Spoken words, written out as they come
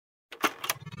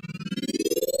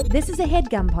This is a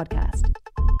HeadGum podcast.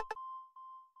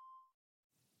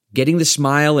 Getting the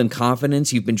smile and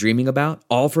confidence you've been dreaming about,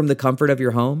 all from the comfort of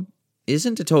your home,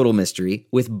 isn't a total mystery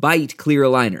with Byte clear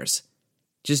aligners.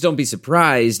 Just don't be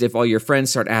surprised if all your friends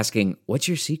start asking, "What's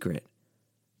your secret?"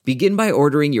 Begin by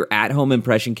ordering your at-home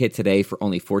impression kit today for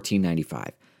only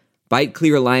 $14.95. Byte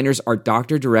clear aligners are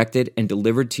doctor-directed and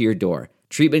delivered to your door.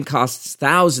 Treatment costs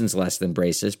thousands less than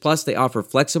braces, plus they offer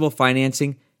flexible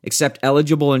financing, accept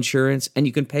eligible insurance, and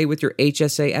you can pay with your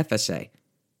HSA FSA.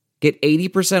 Get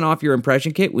 80% off your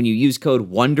impression kit when you use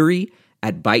code WONDERY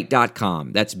at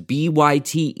Byte.com. That's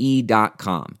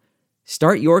BYTE.com.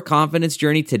 Start your confidence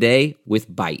journey today with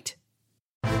Byte.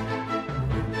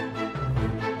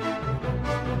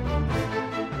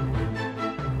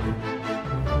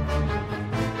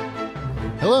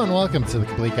 Hello and welcome to The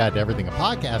Complete Guide to Everything, a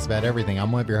podcast about everything.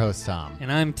 I'm one of your hosts, Tom.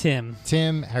 And I'm Tim.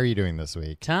 Tim, how are you doing this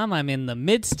week? Tom, I'm in the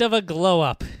midst of a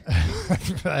glow-up.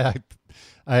 I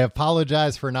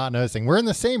apologize for not noticing. We're in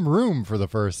the same room for the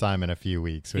first time in a few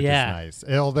weeks, which is nice.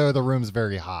 Although the room's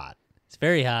very hot. It's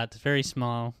very hot. It's very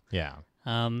small. Yeah.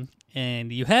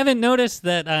 And you haven't noticed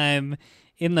that I'm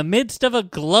in the midst of a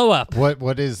glow-up.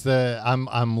 What is the?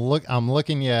 I'm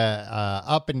looking you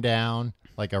up and down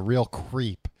like a real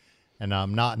creep, and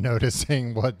I'm not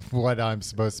noticing what I'm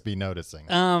supposed to be noticing.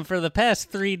 For the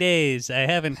past 3 days, I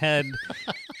haven't had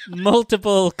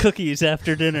multiple cookies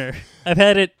after dinner. I've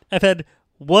had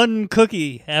one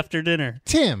cookie after dinner.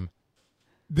 Tim,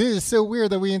 this is so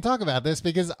weird that we can talk about this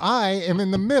because I am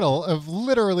in the middle of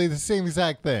literally the same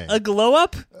exact thing. A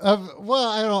glow-up? Well,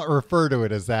 I don't refer to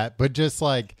it as that, but just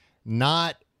like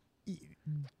not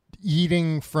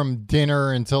eating from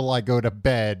dinner until I go to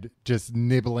bed, just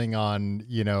nibbling on,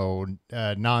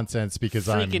 nonsense because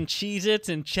Freaking Cheez-Its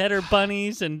and Cheddar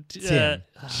Bunnies and...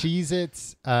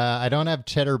 Cheez-Its. I don't have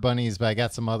Cheddar Bunnies, but I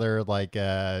got some other like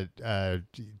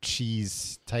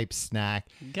cheese type snack.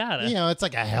 Got it. It's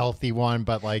like a healthy one,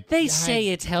 but like... They say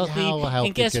it's healthy. How healthy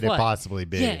and guess could what? it possibly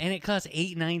be? Yeah, and it costs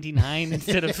 $8.99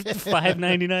 instead of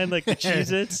 $5.99 like the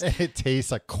Cheez-Its. It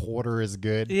tastes a quarter as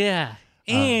good. Yeah.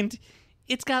 And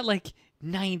it's got like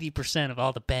 90% of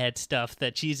all the bad stuff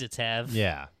that Cheez-Its have.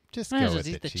 Yeah. Just Might as go well with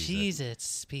eat the the Cheez-Its.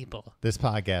 Cheez-Its, people. This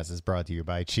podcast is brought to you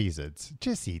by Cheez-Its.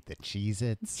 Just eat the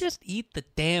Cheez-Its. Just eat the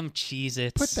damn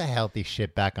Cheez-Its. Put the healthy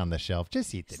shit back on the shelf.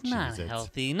 Just eat the It's Cheez-Its. not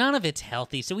healthy. None of it's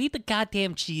healthy. So eat the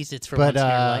goddamn Cheez-Its for once in your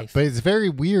life. But it's very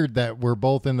weird that we're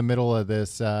both in the middle of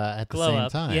this at the Glow same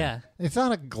up, time. yeah. It's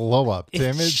not a glow up,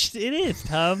 Tim. It is,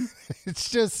 Tom. It's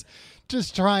just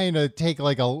trying to take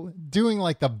doing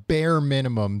like the bare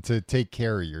minimum to take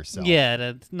care of yourself. Yeah,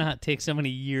 to not take so many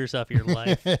years off your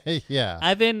life. Yeah.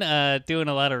 I've been doing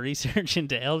a lot of research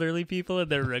into elderly people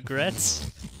and their regrets.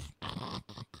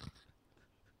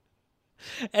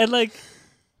 And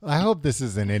I hope this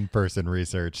is an in-person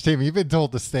research. Tim, you've been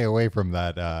told to stay away from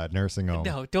that nursing home.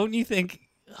 no, don't you think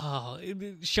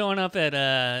showing up at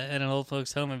an old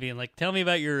folks home and being like, "Tell me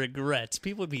about your regrets,"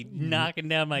 people would be knocking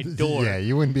down my door. Yeah,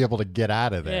 you wouldn't be able to get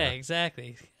out of there. Yeah,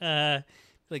 exactly.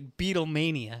 Like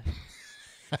Beatlemania,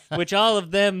 which all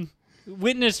of them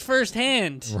witnessed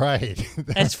firsthand. Right.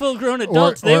 As full-grown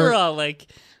adults, they were all like,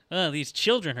 "Oh, these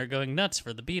children are going nuts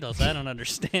for the Beatles. I don't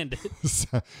understand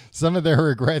it." Some of their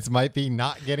regrets might be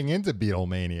not getting into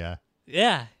Beatlemania.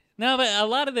 Yeah. No, but a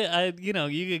lot of the, you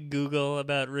could Google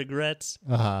about regrets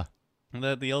Uh-huh.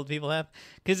 that the old people have.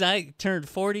 Because I turned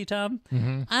 40, Tom.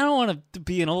 Mm-hmm. I don't want to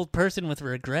be an old person with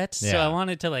regrets, so Yeah. I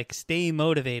wanted to, stay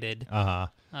motivated. Uh-huh.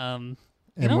 You And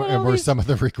know what, were some of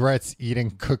the regrets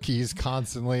eating cookies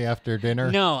constantly after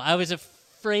dinner? No, I was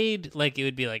afraid, it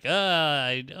would be like,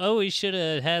 I always should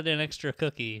have had an extra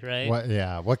cookie, right?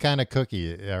 What kind of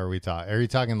cookie are we talking? Are you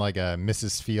talking like a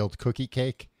Mrs. Field cookie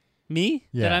cake? Me?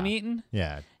 Yeah. That I'm eating?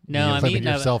 Yeah. No, you I'm limit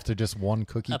eating yourself to just one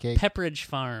cookie a cake? Pepperidge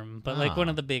Farm, but one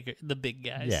of the big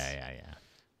guys. Yeah.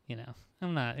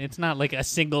 I'm not. It's not like a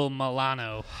single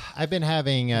Milano. I've been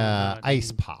having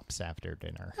ice pops after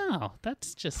dinner. Oh,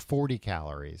 that's just 40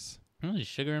 calories.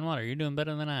 sugar and water. You're doing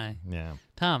better than I. Yeah.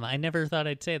 Tom, I never thought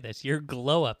I'd say this. Your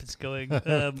glow up is going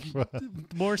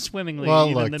more swimmingly. Well,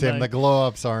 even look, than Tim, mine. the glow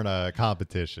ups aren't a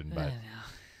competition, but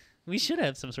We should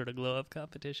have some sort of glow up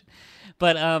competition.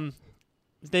 But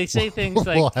they say things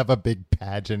like we'll have a big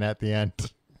pageant at the end.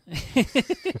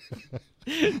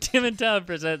 Tim and Tom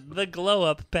present the glow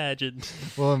up pageant.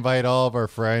 We'll invite all of our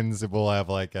friends. We'll have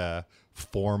like a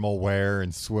formal wear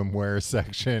and swimwear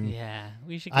section. Yeah,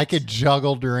 we should. I could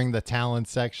juggle during the talent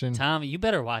section. Tom, you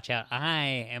better watch out.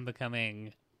 I am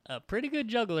becoming a pretty good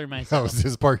juggler Oh, myself. is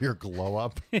this part of your glow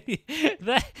up?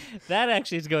 that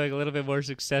actually is going a little bit more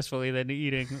successfully than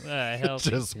eating healthy.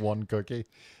 Just one cookie.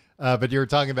 But you were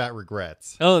talking about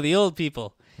regrets. Oh, the old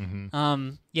people. Mm-hmm.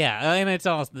 Yeah, and it's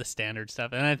all the standard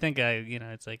stuff. And I think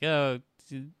it's like, oh,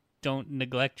 don't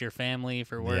neglect your family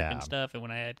for work Yeah. and stuff. And when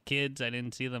I had kids, I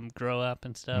didn't see them grow up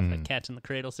and stuff. Like cats in the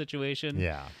cradle situation.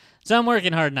 Yeah. So I'm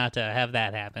working hard not to have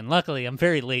that happen. Luckily, I'm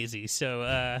very lazy,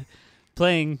 so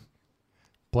playing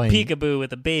peekaboo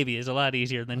with a baby is a lot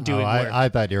easier than doing work. I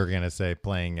thought you were going to say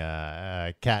playing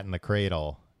Cat in the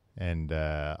Cradle and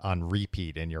on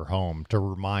repeat in your home to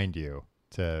remind you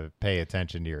to pay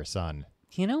attention to your son.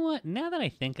 You know what? Now that I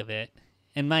think of it,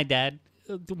 and my dad,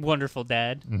 wonderful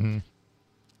dad,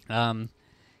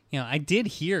 I did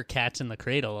hear Cats in the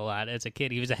Cradle a lot as a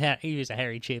kid. He was a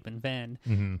Harry Chapin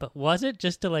fan, but was it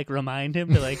just to like remind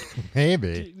him to like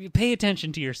Maybe pay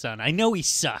attention to your son? I know he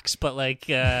sucks, but like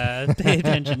pay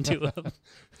attention to him.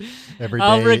 every day.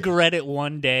 I'll regret it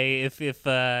one day if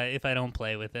I don't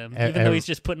play with him, even though he's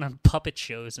just putting on puppet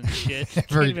shows and shit.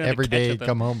 every day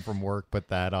come home from work, put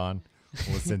that on,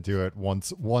 listen to it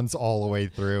once all the way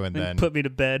through, and then put me to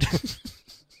bed.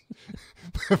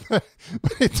 but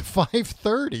it's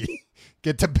 5:30.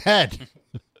 Get to bed.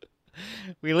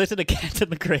 We listened to Cats in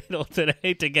the Cradle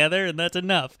today together, and that's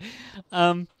enough.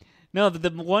 No, the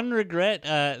one regret,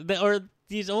 or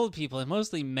these old people, and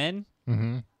mostly men,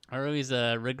 are always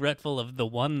regretful of the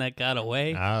one that got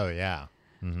away. Oh yeah.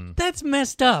 That's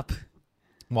messed up.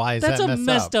 Why is That's that a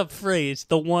messed up phrase.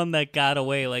 The one that got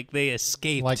away, like they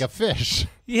escaped. Like a fish.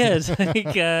 Yes,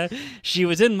 like she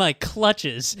was in my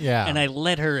clutches, Yeah. and I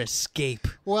let her escape.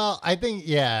 Well, I think,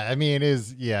 I mean, it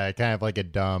is, kind of like a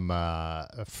dumb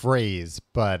phrase,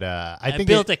 but I think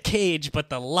built a cage, but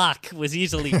the lock was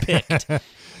easily picked.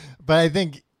 but I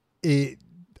think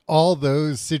all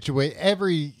those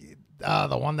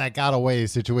the one that got away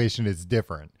situation is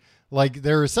different. Like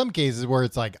there are some cases where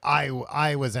it's like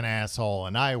I was an asshole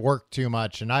and I worked too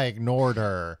much and I ignored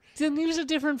her. Then use a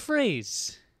different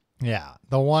phrase. Yeah,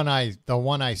 the one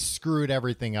I screwed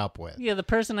everything up with. Yeah, the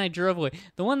person I drove away.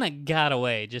 The one that got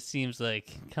away just seems like,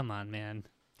 come on, man.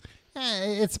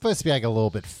 It's supposed to be like a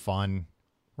little bit fun.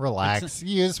 Relax.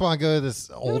 You just want to go to this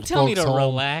old tell me folks to home,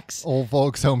 relax. old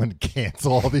folks home and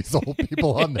cancel all these old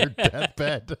people on their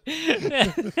deathbed.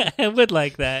 I would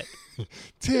like that.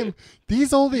 Tim,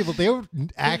 these old people, they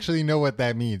don't actually know what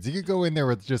that means. You could go in there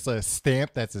with just a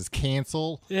stamp that says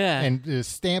cancel, Yeah. and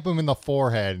stamp them in the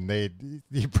forehead, and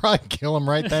you probably kill them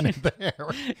right then and there.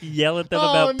 Yell at them Oh,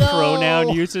 about no. pronoun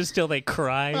uses till they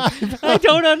cry. I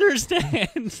don't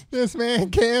understand. This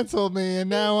man canceled me, and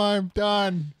now I'm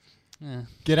done. Yeah.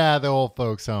 Get out of the old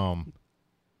folks' home.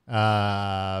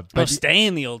 But Stay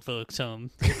in the old folks' home.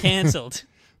 You're canceled.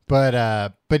 But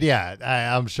yeah,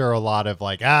 I'm sure a lot of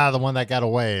like, the one that got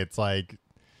away. It's like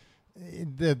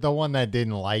the one that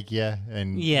didn't like you,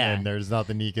 and there's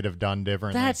nothing you could have done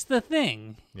differently. That's the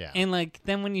thing. Yeah. And like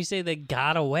then when you say they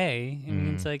got away, I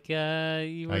mean, it's like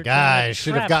you were like, trying to I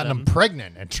should have trap gotten them. them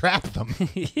pregnant and trapped them.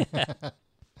 Yeah.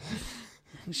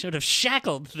 Should have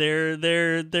shackled their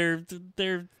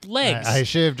legs. I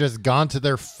should have just gone to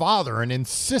their father and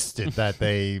insisted that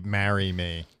they marry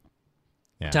me.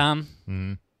 Yeah. Tom,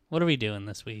 what are we doing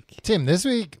this week? Tim, this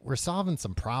week we're solving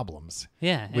some problems.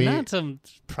 Yeah, and not some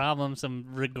problems, some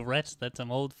regrets that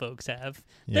some old folks have.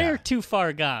 They're too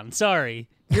far gone. Sorry.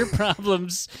 Your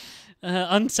problems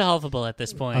unsolvable at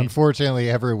this point. Unfortunately,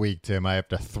 every week, Tim, I have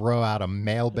to throw out a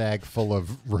mailbag full of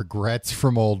regrets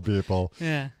from old people.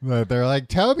 Yeah. They're like,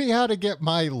 tell me how to get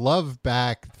my love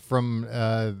back from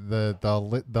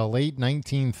the late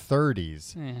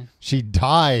 1930s. Yeah. She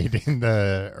died in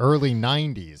the early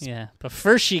 90s. Yeah, but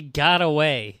first she got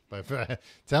away. But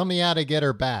tell me how to get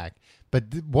her back. But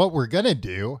what we're gonna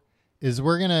do is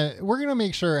we're gonna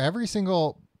make sure every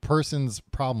single person's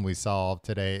problem we solve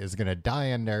today is gonna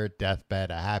die on their deathbed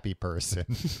a happy person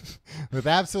with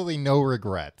absolutely no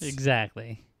regrets.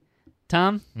 Exactly.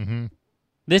 Tom,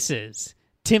 this is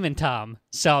Tim and Tom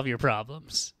Solve Your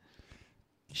Problems.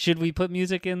 Should we put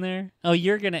music in there? Oh,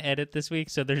 you're going to edit this week,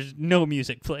 so there's no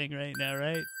music playing right now,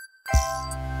 right?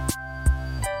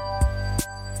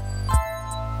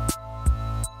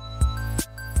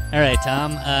 All right,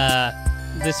 Tom.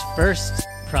 This first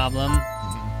problem.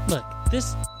 Look,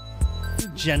 this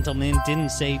gentleman didn't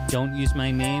say don't use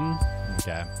my name,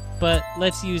 Okay. but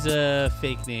let's use a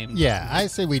fake name. Yeah, I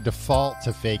say we default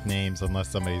to fake names unless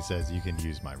somebody says you can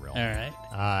use my real All name.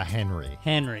 right. Henry.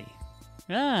 Henry.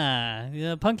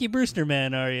 Punky Brewster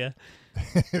man, are you?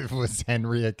 Was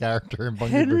Henry a character in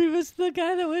Bunky Henry was the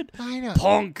guy that would I know.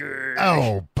 Punky.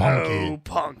 Oh, Punky. Oh,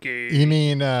 Punky. You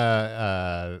mean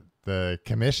the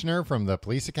commissioner from the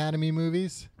Police Academy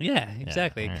movies? Yeah,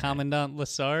 exactly. all right. Commandant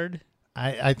Lassard.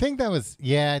 I think that was,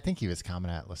 I think he was coming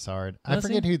at Lassard. I Was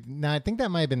forget he? who. No, I think that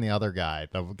might have been the other guy,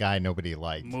 the guy nobody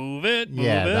liked. Move it. Move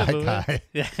Yeah, it, that move guy. It.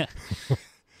 Yeah.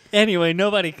 Anyway,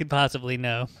 nobody could possibly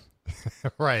know.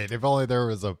 Right. If only there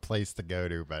was a place to go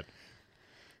to, but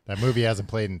that movie hasn't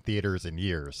played in theaters in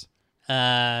years.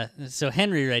 So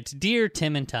Henry writes, Dear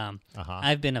Tim and Tom,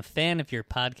 I've been a fan of your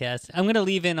podcast. I'm going to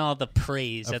leave in all the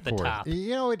praise at the top. You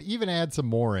know, it even add some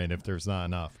more in if there's not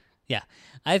enough. Yeah.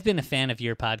 I've been a fan of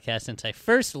your podcast since I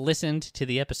first listened to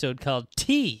the episode called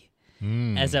Tea,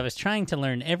 as I was trying to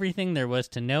learn everything there was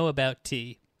to know about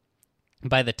tea.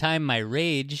 By the time my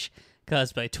rage,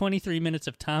 caused by 23 minutes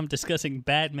of Tom discussing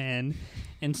Batman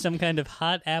and some kind of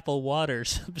hot apple water,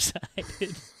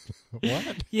 subsided.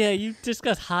 What? Yeah, you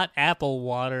discussed hot apple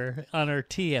water on our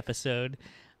tea episode.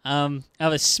 I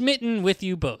was smitten with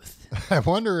you both. I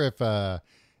wonder if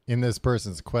in this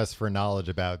person's quest for knowledge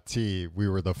about tea, we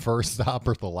were the first stop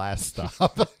or the last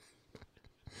stop.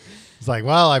 It's like,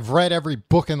 well, I've read every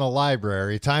book in the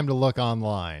library. Time to look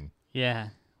online. Yeah.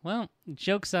 Well,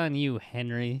 joke's on you,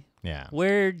 Henry. Yeah.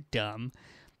 We're dumb.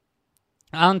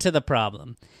 On to the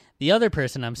problem. The other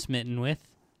person I'm smitten with,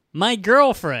 my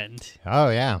girlfriend. Oh,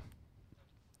 yeah.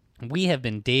 We have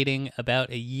been dating about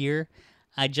a year.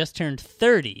 I just turned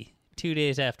 30 2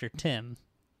 days after Tim.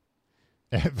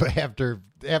 After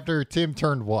Tim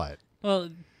turned what? Well,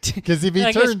 Because if he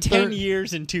I guess turned 10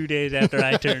 years and 2 days after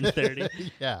I turned 30.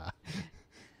 Yeah.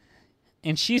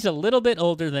 And she's a little bit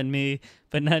older than me,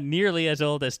 but not nearly as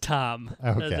old as Tom.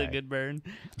 That's a Okay. good burn.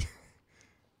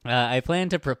 I plan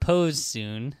to propose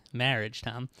soon, marriage,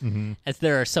 Tom, as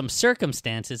there are some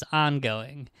circumstances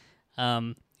ongoing,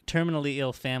 terminally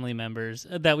ill family members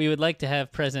that we would like to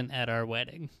have present at our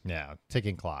wedding. Yeah.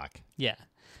 Ticking clock. Yeah.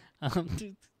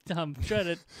 Tom, try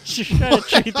to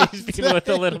treat these people with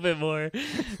a little bit more.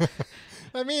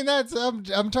 I mean,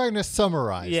 I'm trying to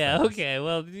summarize. Yeah, things. okay.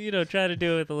 Well, try to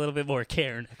do it with a little bit more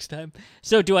care next time.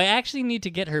 So, do I actually need to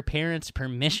get her parents'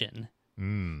 permission?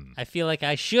 I feel like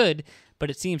I should, but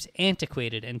it seems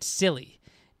antiquated and silly.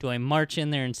 Do I march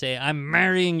in there and say, I'm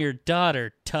marrying your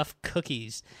daughter, tough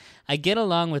cookies? I get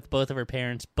along with both of her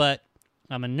parents, but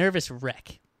I'm a nervous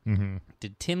wreck.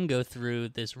 Did Tim go through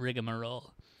this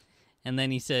rigmarole? And then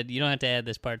he said, you don't have to add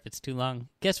this part if it's too long.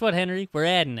 Guess what, Henry? We're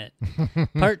adding it.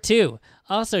 Part 2.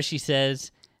 Also, she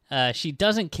says she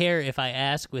doesn't care if I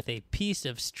ask with a piece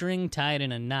of string tied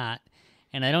in a knot,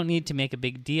 and I don't need to make a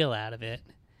big deal out of it.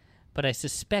 But I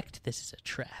suspect this is a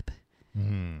trap.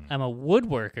 I'm a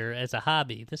woodworker as a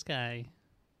hobby. This guy's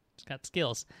got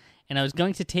skills. And I was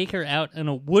going to take her out on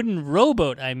a wooden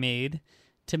rowboat I made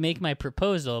to make my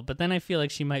proposal, but then I feel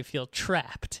like she might feel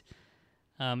trapped.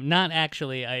 Not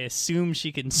actually. I assume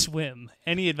she can swim.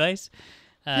 Any advice?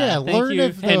 Learn you,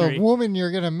 if Henry. the woman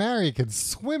you're going to marry can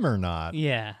swim or not.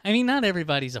 Yeah. I mean, not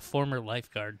everybody's a former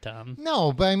lifeguard, Tom.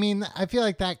 No, but I mean, I feel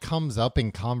like that comes up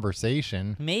in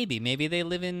conversation. Maybe they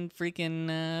live in freaking...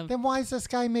 Then why is this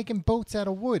guy making boats out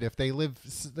of wood if they're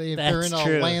in That's a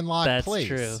true. landlocked That's place?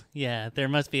 true. Yeah, there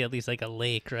must be at least like a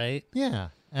lake, right? Yeah.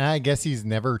 And I guess he's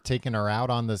never taken her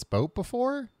out on this boat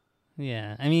before?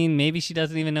 Yeah. I mean, maybe she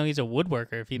doesn't even know he's a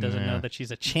woodworker if he doesn't know that she's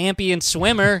a champion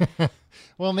swimmer.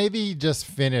 Well, maybe he just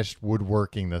finished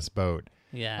woodworking this boat.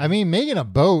 Yeah. I mean, making a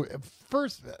boat,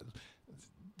 first,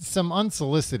 some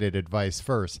unsolicited advice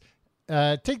first.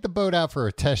 Take the boat out for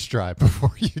a test drive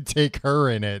before you take her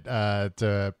in it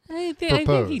to I propose.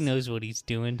 think he knows what he's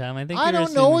doing, Tom. I I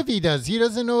don't know if he does. He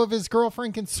doesn't know if his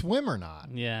girlfriend can swim or not.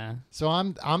 Yeah. So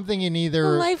I'm thinking The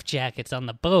either life jacket's on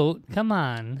the boat. Come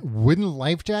on. wooden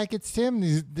life jackets, Tim.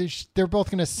 They're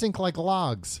both going to sink like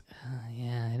logs.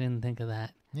 Yeah, I didn't think of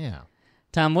that. Yeah.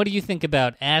 Tom, what do you think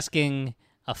about asking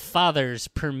a father's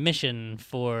permission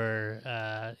for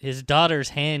his daughter's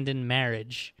hand in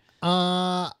marriage?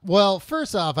 Well,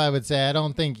 first off, I would say I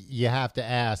don't think you have to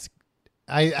ask.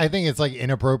 I think it's like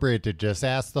inappropriate to just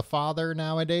ask the father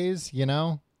nowadays, you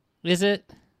know? Is it?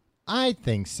 I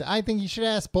think so. I think you should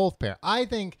ask both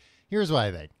parents. Here's what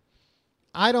I think.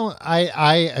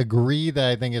 I agree that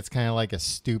I think it's kind of like a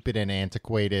stupid and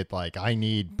antiquated, like, I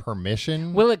need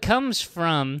permission. Well, it comes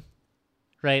from,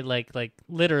 right, like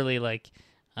literally, like,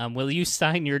 will you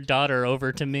sign your daughter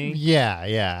over to me?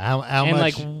 Yeah. How And, much?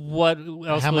 like, what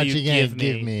else How will much you you gonna give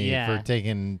give me Yeah. for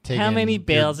taking How many your-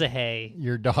 bales of hay?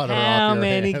 your daughter How off your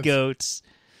many hands? goats?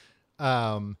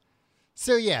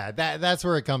 So yeah, that's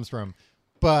where it comes from.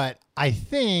 But I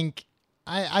think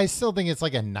I still think it's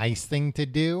like a nice thing to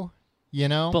do, you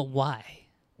know? But why?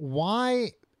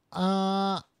 Why?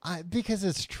 Because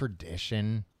it's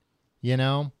tradition, you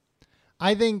know?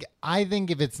 I think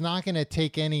if it's not going to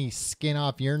take any skin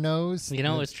off your nose, You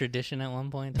know, it was tradition at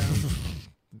one point, Tom.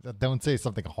 don't say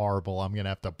something horrible. I'm gonna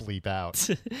have to bleep out.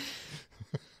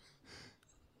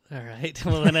 All right.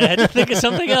 Well, then I had to think of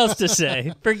something else to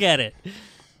say. Forget it.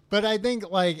 But I think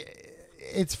like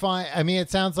it's fine. I mean, it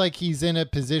sounds like he's in a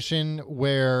position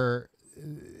where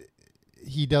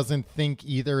he doesn't think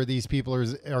either of these people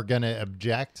are going to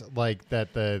object, like that.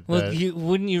 Well,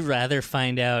 wouldn't you rather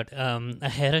find out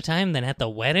ahead of time than at the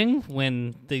wedding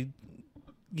when the,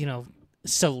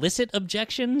 solicit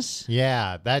objections?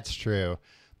 Yeah, that's true.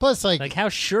 Plus, like how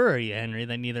sure are you, Henry,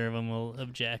 that neither of them will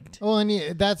object? Well,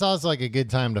 and that's also like a good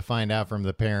time to find out from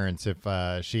the parents if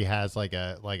she has like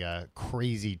a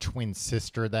crazy twin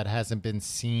sister that hasn't been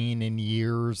seen in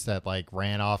years that like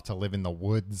ran off to live in the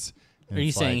woods. Are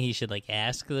you saying he should like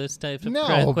ask those types of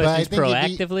questions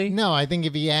proactively? No, I think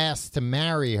if he asks to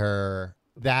marry her,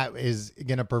 that is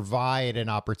going to provide an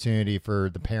opportunity for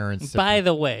the parents. By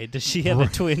the way, does she have a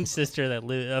twin sister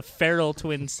a feral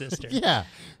twin sister? Yeah,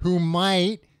 who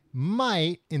might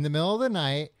in the middle of the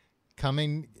night come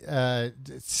and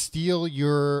steal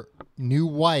your new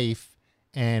wife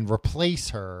and replace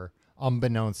her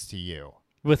unbeknownst to you.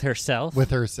 With herself?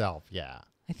 With herself, yeah.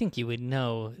 I think you would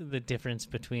know the difference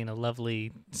between a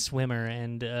lovely swimmer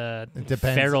and a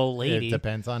feral lady. It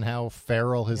depends on how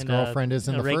feral his girlfriend is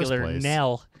in the first place. A regular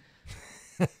Nell.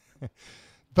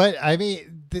 But, I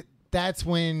mean, that's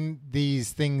when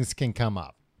these things can come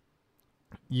up.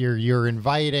 You're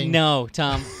inviting. No,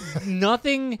 Tom.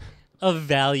 Nothing of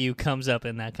value comes up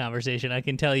in that conversation. I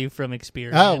can tell you from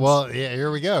experience. Oh, well, yeah,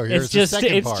 here we go. Here's the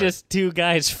second part. It's just two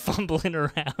guys fumbling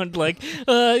around like,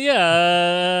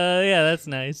 that's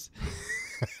nice.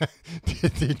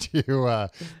 Did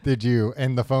you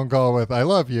end the phone call with "I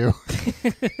love you"?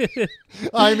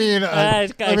 I mean, I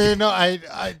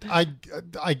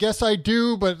guess I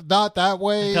do, but not that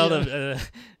way.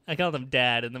 I called him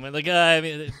Dad, and then went like,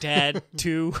 Dad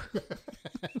too,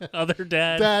 other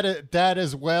Dad, Dad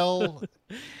as well.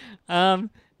 No,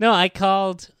 I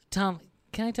called Tom.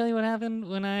 Can I tell you what happened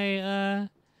when I?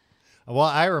 Well,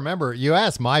 I remember you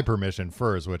asked my permission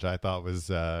first, which I thought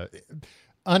was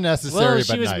unnecessary. Well,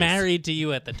 she but was nice. married to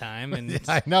you at the time, and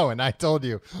I know, and I told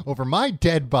you over my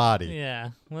dead body.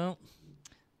 Yeah, well,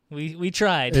 we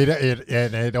tried.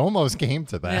 It almost came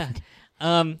to that.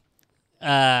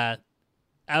 Yeah.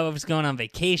 I was going on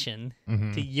vacation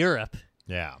to Europe.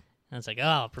 Yeah. I was like,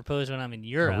 I'll propose when I'm in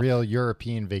Europe. A real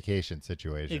European vacation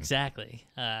situation. Exactly.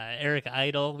 Eric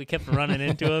Idle, we kept running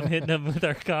into him, hitting him with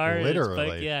our car.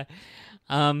 Literally. Yeah.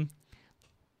 And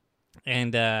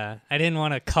I didn't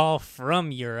want to call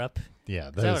from Europe. Yeah,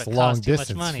 those long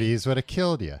distance fees would have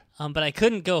killed you. But I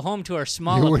couldn't go home to our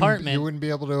small apartment. You wouldn't be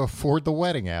able to afford the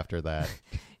wedding after that.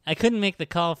 I couldn't make the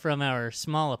call from our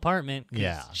small apartment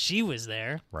because she was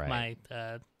there, right. My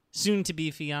soon-to-be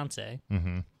fiance,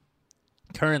 mm-hmm.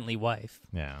 currently wife,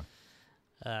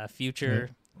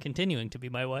 future continuing to be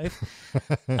my wife.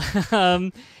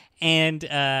 And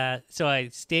so I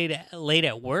stayed late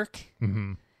at work,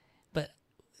 but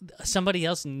somebody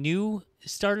else new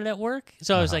started at work.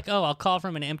 So I was like, I'll call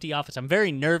from an empty office. I'm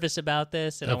very nervous about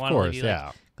this, and I want to be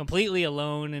completely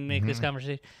alone and make this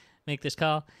conversation, make this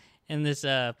call. And this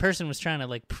person was trying to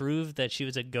like prove that she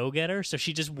was a go-getter, so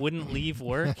she just wouldn't leave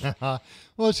work.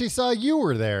 Well, she saw you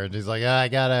were there, and she's like, I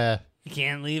gotta. You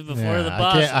can't leave before the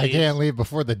boss leaves. I can't leave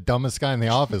before the dumbest guy in the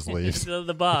office leaves.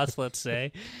 The boss, let's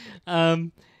say.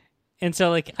 And so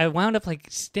like I wound up like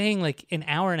staying like an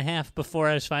hour and a half before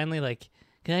I was finally like,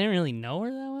 because I didn't really know her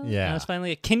that well. Yeah. And I was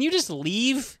finally like, can you just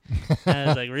leave? And I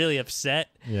was like really upset.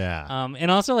 Yeah.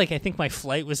 And also like I think my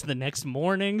flight was the next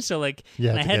morning, so like you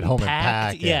had to get home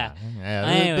packed. And pack. Yeah.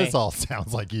 Anyway. This all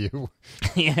sounds like you.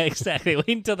 Yeah, exactly. Wait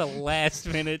until the last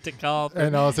minute to call.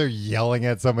 And also yelling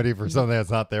at somebody for something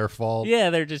that's not their fault. Yeah,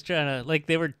 they're just trying to like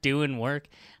they were doing work.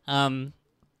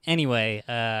 Anyway,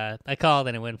 I called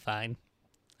and it went fine.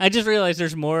 I just realized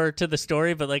there's more to the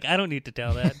story, but like I don't need to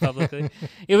tell that publicly.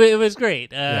 It was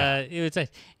great. It was nice.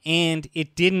 And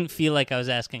it didn't feel like I was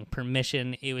asking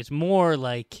permission. It was more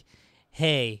like,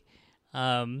 hey,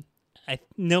 I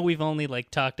know we've only like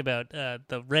talked about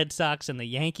the Red Sox and the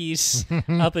Yankees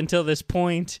up until this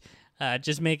point.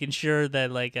 Just making sure that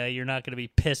like you're not going to be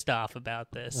pissed off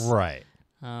about this, right?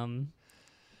 You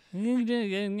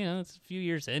know, it's a few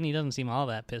years in. He doesn't seem all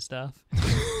that pissed off.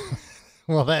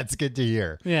 Well, that's good to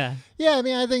hear. Yeah. Yeah, I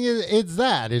mean, I think it's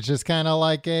that. It's just kind of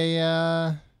like a,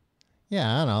 I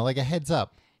don't know, like a heads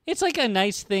up. It's like a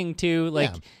nice thing, too.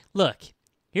 Like, look,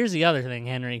 here's the other thing,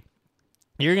 Henry.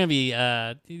 You're going to be,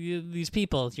 these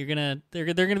people, they're going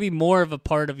to be more of a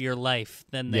part of your life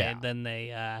than they have been.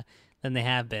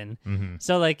 Mm-hmm.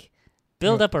 So, like,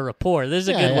 build up a rapport. This is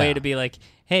a good way to be like,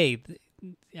 hey,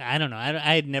 I don't know.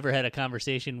 I had never had a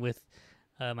conversation with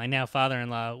my now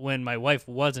father-in-law when my wife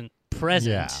wasn't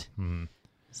present. Yeah. Mhm.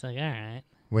 It's like, all right.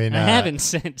 When I haven't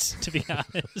since, to be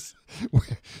honest.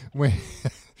 when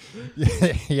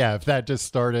yeah, if that just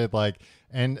started like,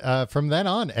 and from then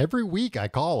on, every week I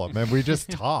call him and we just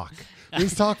talk. We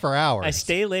just talk for hours. I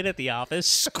stay late at the office,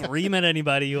 scream at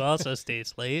anybody who also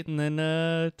stays late, and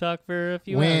then talk for a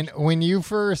few hours. When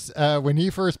he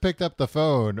first picked up the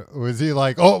phone, was he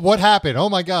like, "Oh, what happened? Oh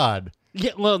my God!"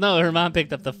 Yeah, well, no, her mom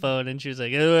picked up the phone and she was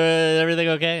like, everything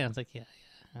okay? And I was like, yeah.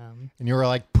 And you were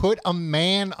like, "Put a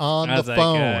man on I the was like,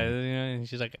 phone." and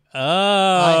she's like, oh,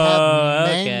 I have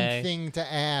okay. thing to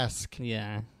ask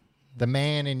Yeah, the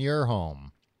man in your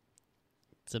home.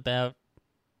 it's about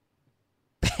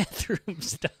bathroom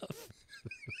stuff.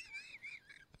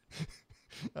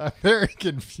 I'm very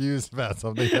confused about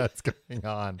something that's going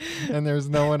on, and there's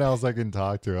no one else I can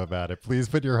talk to about it. Please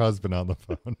put your husband on the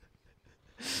phone.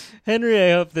 Henry,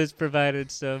 I hope this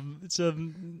provided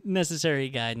some necessary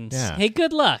guidance. Yeah. Hey,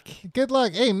 good luck. Good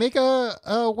luck. Hey, make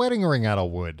a wedding ring out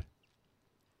of wood.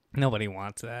 Nobody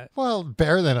wants that. Well,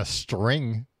 better than a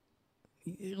string.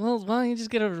 Well, why don't you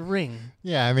just get a ring?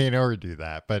 Yeah, I mean, or do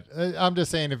that. But I'm just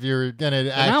saying, if you're gonna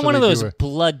Not actually one of those do it,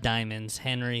 blood diamonds,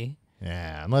 Henry.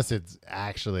 yeah, unless it's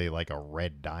actually like a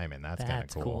red diamond, that's kind of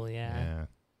That's cool. cool, yeah.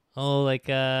 Oh, like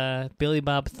Billy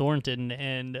Bob Thornton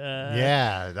and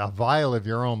Yeah, a vial of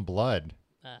your own blood.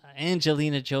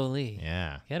 Angelina Jolie.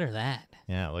 Yeah, Get her that.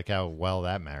 yeah. Look how well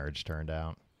that marriage turned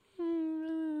out.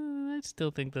 I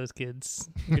still think those kids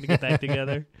are going to get back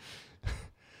together.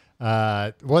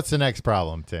 What's the next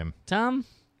problem, Tim? Tom,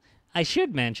 I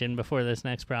should mention before this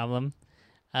next problem,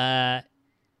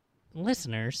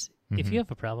 listeners, if you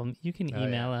have a problem, you can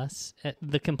email us at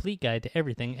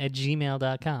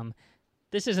thecompleteguidetoeverything@gmail.com.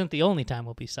 This isn't the only time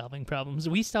we'll be solving problems.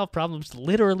 We solve problems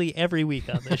literally every week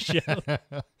on this show.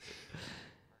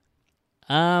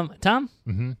 Tom?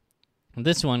 Mm-hmm.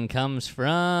 This one comes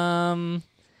from...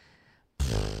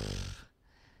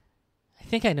 I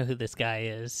think I know who this guy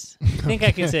is. I think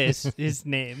I can say his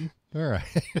name. All right.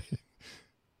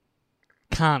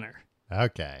 Connor.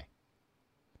 Okay.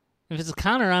 If it's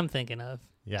Connor I'm thinking of,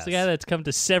 Yes. it's the guy that's come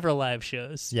to several live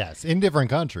shows. Yes, in different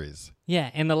countries.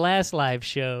 Yeah, and the last live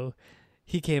show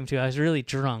he came to, I was really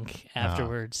drunk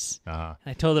afterwards. Uh-huh.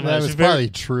 I told him That I was was very... probably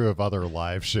true of other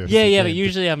live shows. Yeah, you yeah, but came to.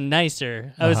 usually I'm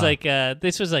nicer. I was Uh-huh. like,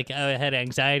 this was like, I had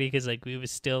anxiety because like it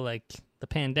was still like, the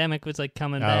pandemic was like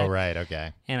coming back. Oh, right,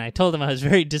 okay. And I told him I was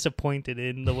very disappointed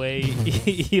in the way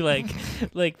he like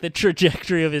the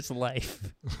trajectory of his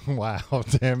life. Wow,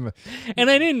 Tim. And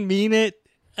I didn't mean it.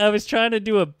 I was trying to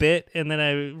do a bit, and then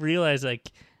I realized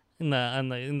like in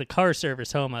the car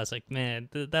service home, I was like, man,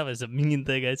 that was a mean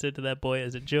thing I said to that boy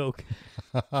as a joke.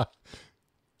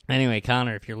 Anyway,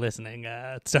 Connor, if you're listening,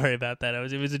 sorry about that.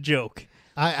 It was a joke.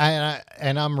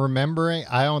 I'm remembering.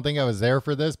 I don't think I was there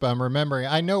for this, but I'm remembering.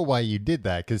 I know why you did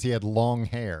that, because he had long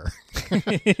hair.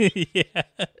 Yeah.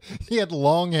 He had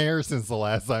long hair since the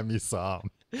last time you saw him.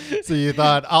 So you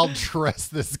thought, I'll dress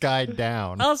this guy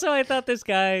down. Also, I thought this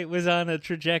guy was on a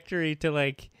trajectory to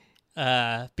like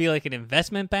be like an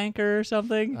investment banker or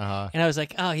something. Uh-huh. And I was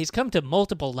like, oh, he's come to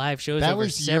multiple live shows That over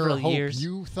was several your hope. years.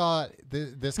 You thought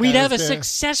this guy We'd have a was there,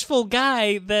 successful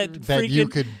guy that freaking... you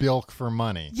could bilk for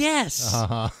money. Yes.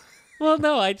 Uh-huh. Well,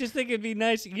 no, I just think it'd be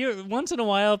nice. Once in a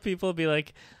while, people will be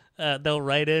like, they'll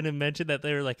write in and mention that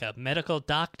they're like a medical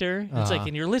doctor. It's like,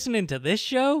 and you're listening to this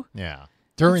show? Yeah.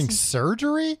 During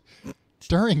surgery?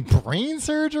 During brain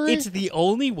surgery? It's the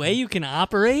only way you can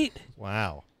operate?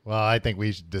 Wow. Well, I think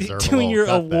we should deserve Doing a your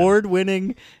little cut then.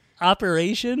 award-winning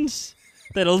operations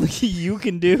that only you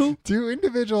can do? Do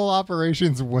individual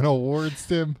operations win awards,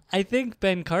 Tim? I think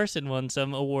Ben Carson won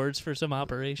some awards for some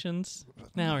operations.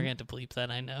 Now we're going to bleep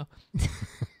that, I know.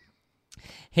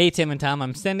 Hey, Tim and Tom,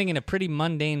 I'm sending in a pretty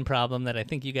mundane problem that I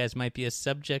think you guys might be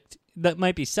subject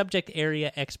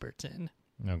area experts in.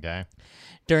 Okay.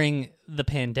 During the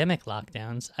pandemic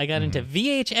lockdowns, I got into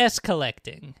VHS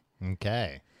collecting.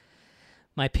 Okay.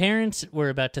 My parents were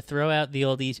about to throw out the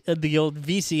old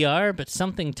VCR, but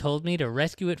something told me to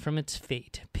rescue it from its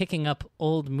fate. Picking up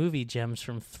old movie gems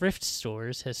from thrift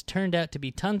stores has turned out to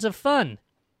be tons of fun.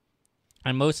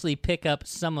 I mostly pick up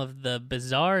some of the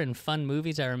bizarre and fun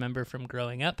movies I remember from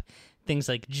growing up. Things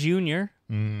like Junior,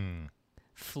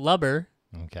 Flubber,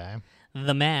 Okay.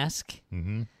 The Mask,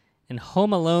 Mm-hmm. and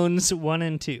Home Alones 1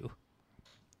 and 2.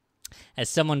 As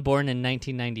someone born in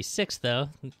 1996, though,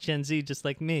 Gen Z just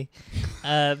like me,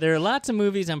 there are lots of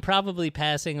movies I'm probably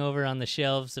passing over on the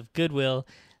shelves of Goodwill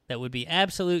that would be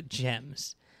absolute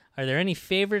gems. Are there any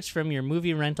favorites from your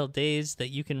movie rental days that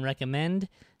you can recommend?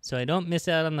 so I don't miss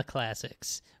out on the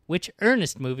classics. Which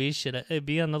Ernest movies should I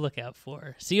be on the lookout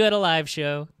for? See you at a live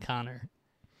show, Connor.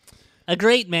 A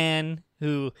great man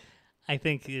who I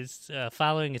think is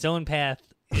following his own path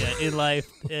in life,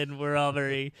 and we're all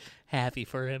very happy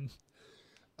for him.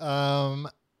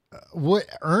 What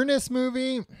Ernest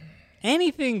movie?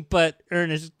 Anything but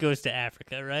Ernest Goes to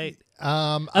Africa, right?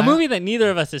 A movie that neither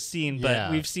of us has seen, but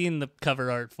Yeah. we've seen the cover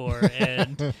art for,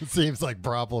 and Seems like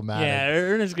problematic. yeah,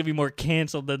 Ernest's gonna be more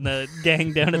canceled than the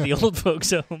gang down at the old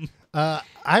folks' home.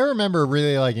 I remember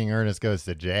really liking Ernest Goes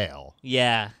to Jail.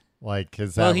 Yeah. Like,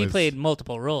 cause Well, that he was- played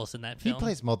multiple roles in that He film.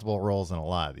 plays multiple roles in a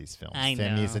lot of these films. I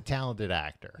And he's know. a talented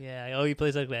actor. Yeah. Oh, he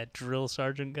plays like that drill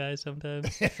sergeant guy sometimes.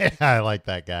 I like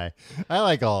that guy. I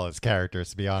like all his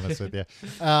characters, to be honest with you.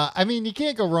 I mean, you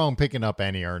can't go wrong picking up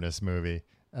any Ernest movie.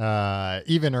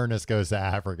 Even Ernest Goes to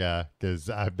Africa, because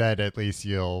I bet at least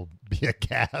you'll be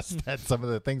aghast at some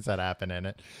of the things that happen in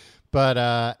it.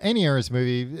 But any Ernest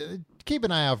movie, keep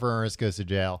an eye out for Ernest Goes to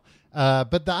Jail.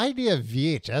 But the idea of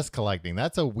VHS collecting,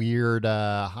 that's a weird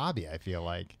hobby, I feel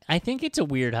like. I think it's a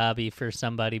weird hobby for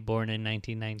somebody born in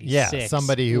 1996. Yeah,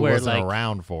 somebody who where, wasn't like,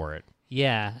 around for it.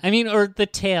 Yeah. I mean, or the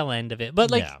tail end of it.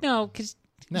 But, like, Yeah. no, because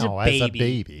No, a as baby. a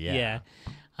baby, yeah.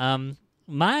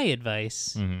 My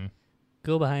advice, Mm-hmm.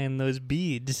 go behind those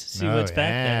beads, see what's back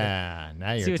there. Yeah,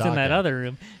 now you're See what's talking. in that other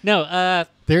room. No,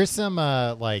 There's some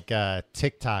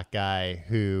TikTok guy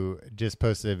who just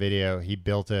posted a video. He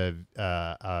built a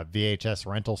VHS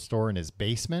rental store in his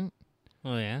basement.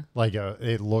 oh, yeah.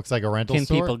 It looks like a rental Can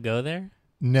store. people go there?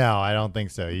 No, I don't think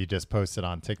so. He just posted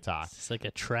on TikTok. It's like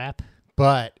a trap.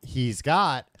 But he's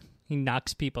got He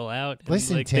knocks people out. And,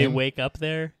 Listen, like, they Tim, wake up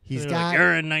there. he's They're got- like,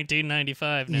 you're in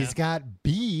 1995 now. he's got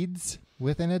beads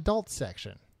with an adult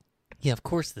section. Yeah, of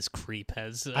course this creep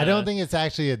has I don't think it's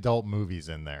actually adult movies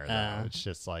in there though. Uh, It's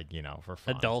just like, for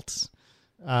fun. adults.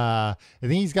 I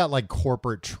think he's got like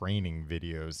corporate training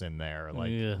videos in there,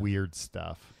 like Yeah. weird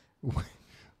stuff.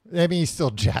 I mean, he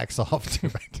still jacks off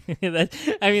to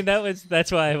it.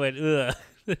 That's why I went, ugh.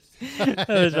 That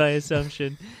was my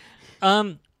assumption.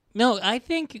 No, I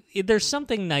think there's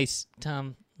something nice,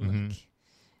 Tom. Like,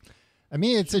 I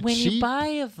mean, it's a when cheap. you buy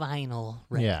a vinyl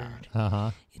record, Yeah.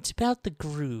 Uh-huh. it's about the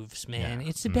grooves, man. Yeah.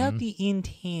 It's about the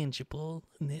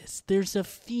intangibleness. There's a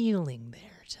feeling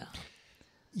there, Tom.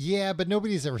 Yeah, but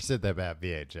nobody's ever said that about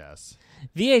VHS.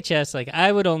 VHS, like,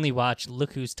 I would only watch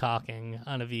Look Who's Talking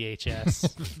on a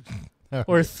VHS.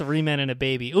 Or 3 Men and a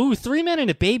Baby. Ooh, 3 Men and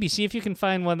a Baby. See if you can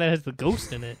find one that has the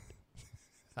ghost in it.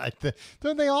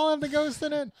 Don't they all have the ghost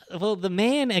in it? Well, the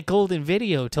man at Golden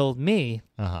Video told me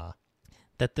Uh-huh.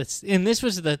 that this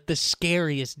was the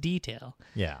scariest detail.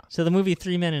 Yeah. So the movie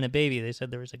 3 Men and a Baby, they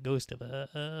said there was a ghost of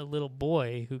a little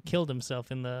boy who killed himself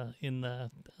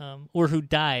or who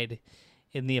died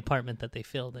in the apartment that they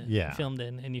filmed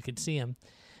in, and you could see him.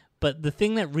 But the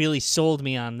thing that really sold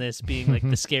me on this being like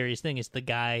the scariest thing is the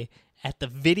guy at the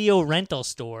video rental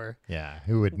store Yeah.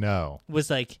 Who would know? was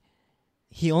like,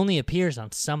 he only appears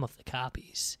on some of the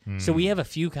copies. So we have a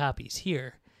few copies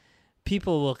here.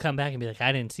 People will come back and be like,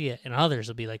 I didn't see it. And others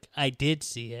will be like, I did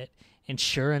see it. And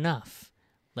sure enough,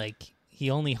 like, he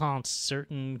only haunts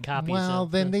certain copies. Well,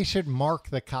 of then the- they should mark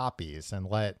the copies and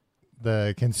let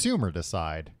the consumer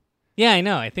decide. Yeah, I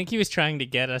know. I think he was trying to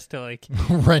get us to, like,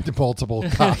 Rent multiple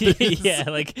copies. yeah,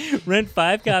 like, rent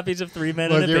 5 copies of 3 Men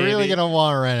Look, and a you're Baby. really going to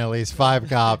want to rent at least 5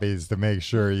 copies to make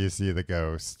sure you see the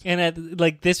ghost. And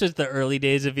this was the early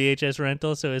days of VHS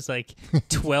rental, so it's like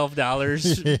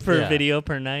 $12 per Yeah. video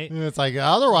per night. It's like,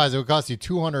 otherwise it would cost you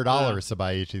 $200 to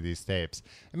buy each of these tapes.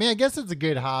 I mean, I guess it's a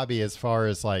good hobby as far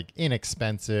as like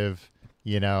inexpensive,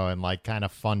 and like kind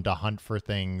of fun to hunt for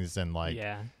things, and like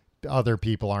Yeah. other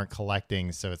people aren't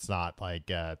collecting, so it's not like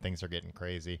things are getting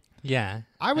crazy. Yeah.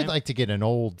 I would like to get an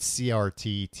old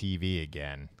CRT TV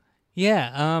again.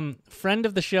 Yeah, friend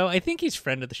of the show. I think he's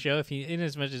friend of the show, in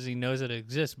as much as he knows that it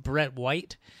exists. Brett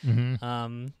White,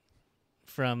 from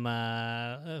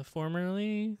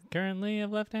currently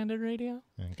of Left Handed Radio,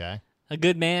 Okay. a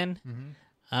good man.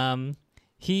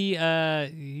 He got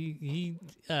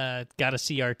a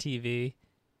CRT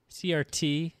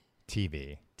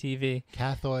TV.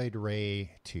 Cathode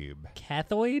ray tube.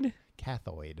 cathode.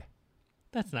 Cathode.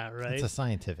 That's not right. It's a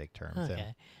scientific term. Tim.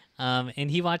 Okay. And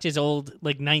he watches old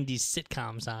like 90s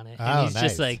sitcoms on it. And Oh, he's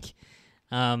just like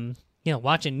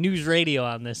watching news radio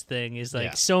on this thing is like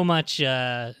Yeah. so much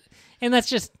and that's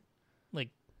just like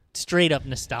straight up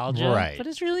nostalgia. Right. But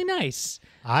it's really nice.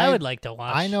 I would like to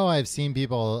watch. I know I've seen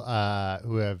people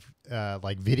who have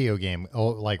like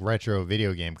retro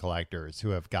video game collectors who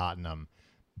have gotten them.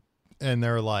 And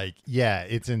they're like, yeah,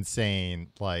 it's insane.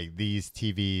 Like these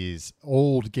TVs,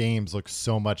 old games look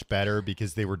so much better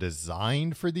because they were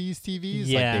designed for these TVs.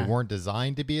 Yeah. Like they weren't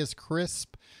designed to be as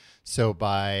crisp. So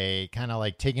by kind of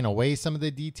like taking away some of the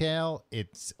detail,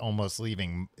 it's almost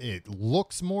leaving, it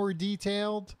looks more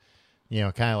detailed,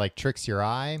 kind of like tricks your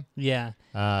eye. Yeah.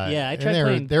 I and tried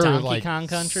playing they were, Donkey like, Kong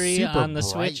Country super on the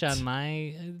Switch bright. on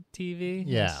my TV.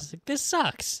 Yeah. It's just like, this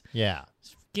sucks. Yeah.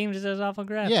 This game just has awful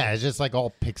graphics. Yeah, it's just like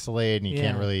all pixelated and you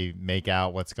can't Yeah. really make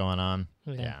out what's going on.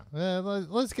 Yeah.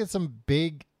 Let's get some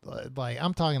big, like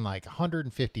I'm talking like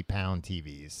 150-pound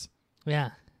TVs.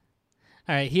 Yeah.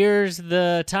 All right, here's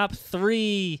the top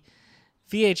 3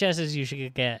 VHSs you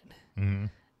should get. Mm-hmm.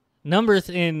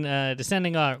 In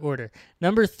descending order.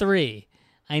 Number 3.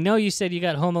 I know you said you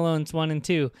got Home Alones 1 and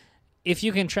 2. If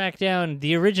you can track down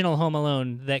the original Home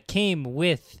Alone that came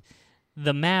with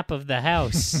the map of the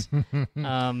house,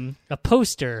 a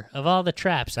poster of all the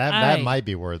traps. That might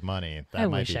be worth money. That I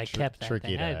might wish be I kept that tricky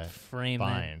thing. to I'd frame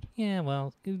find. that. Yeah,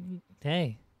 well,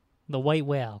 hey, the White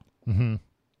Whale. Mm-hmm.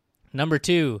 Number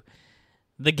 2,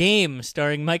 The Game,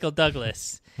 starring Michael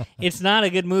Douglas. It's not a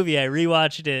good movie. I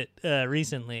rewatched it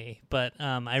recently, but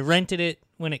I rented it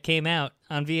when it came out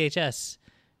on VHS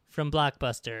from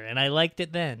Blockbuster, and I liked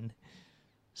it then.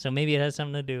 So maybe it has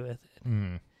something to do with it.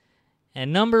 Mm.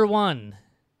 And number 1,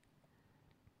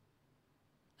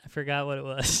 I forgot what it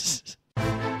was.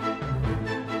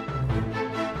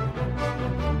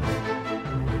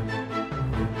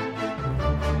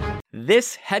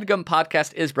 This HeadGum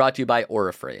podcast is brought to you by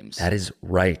Auraframes. That is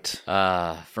right.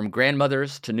 From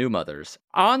grandmothers to new mothers,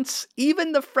 aunts,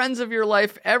 even the friends of your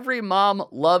life, every mom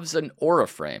loves an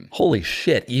Auraframe. Holy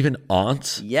shit, even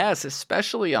aunts? Yes,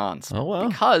 especially aunts. Oh, wow.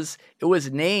 Because it was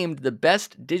named the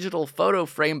best digital photo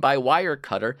frame by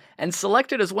Wirecutter and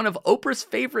selected as one of Oprah's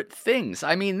favorite things.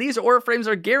 I mean, these Auraframes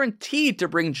are guaranteed to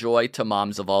bring joy to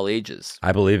moms of all ages.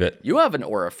 I believe it. You have an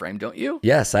Auraframe, don't you?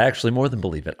 Yes, I actually more than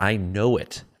believe it. I know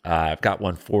it. I've got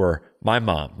one for my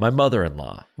mom, my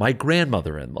mother-in-law, my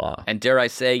grandmother-in-law. And dare I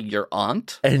say, your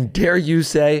aunt? And dare you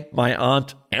say, my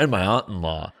aunt and my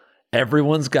aunt-in-law.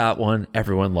 Everyone's got one.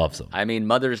 Everyone loves them. I mean,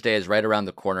 Mother's Day is right around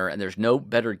the corner, and there's no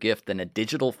better gift than a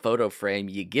digital photo frame.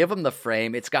 You give them the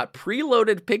frame, it's got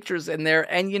preloaded pictures in there,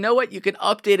 and you know what? You can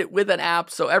update it with an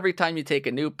app, so every time you take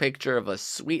a new picture of a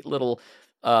sweet little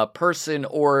person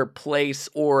or place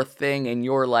or thing in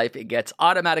your life, it gets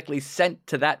automatically sent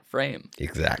to that frame.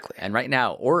 Exactly. And right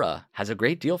now, Aura has a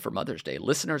great deal for Mother's Day.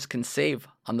 Listeners can save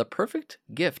on the perfect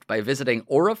gift by visiting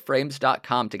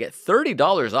auraframes.com to get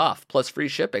 $30 off plus free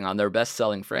shipping on their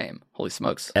best-selling frame. Holy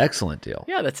smokes. Excellent deal.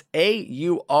 Yeah, that's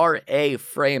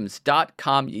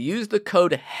auraframes.com. You use the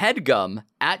code HEADGUM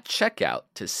at checkout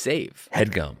to save.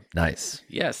 Headgum. Nice.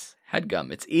 Yes,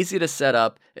 HeadGum. It's easy to set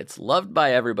up. It's loved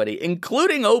by everybody,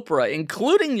 including Oprah,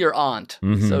 including your aunt.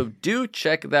 Mm-hmm. So do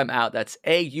check them out. That's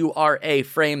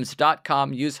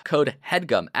auraframes.com. Use code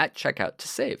HEADGUM at checkout to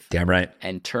save. Damn right.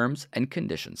 And terms and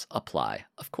conditions apply,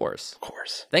 of course. Of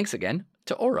course. Thanks again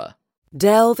to Aura.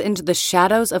 Delve into the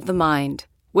shadows of the mind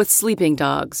with Sleeping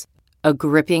Dogs, a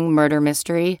gripping murder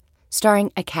mystery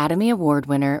starring Academy Award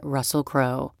winner Russell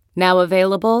Crowe. Now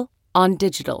available on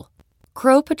digital.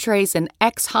 Crowe portrays an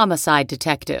ex-homicide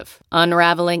detective,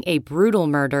 unraveling a brutal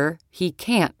murder he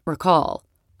can't recall.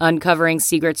 Uncovering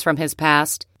secrets from his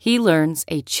past, he learns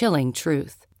a chilling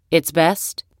truth. It's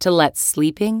best to let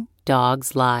sleeping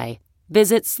dogs lie.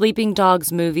 Visit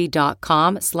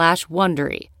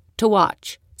sleepingdogsmovie.com/Wondery to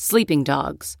watch Sleeping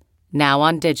Dogs, now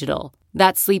on digital.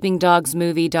 That's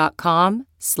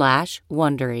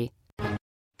sleepingdogsmovie.com/Wondery.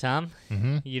 Tom,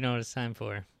 Mm-hmm. you know what it's time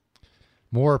for.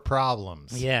 More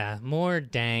problems. Yeah, more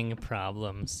dang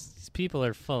problems. These people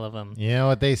are full of them. You know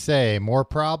what they say? More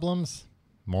problems,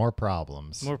 more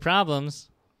problems. More problems,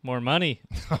 more money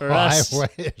for I us.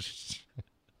 wish.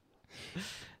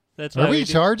 That's why Are we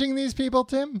do- charging these people,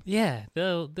 Tim? Yeah,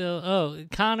 they'll. Oh,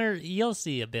 Connor, you'll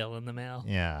see a bill in the mail.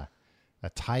 Yeah. A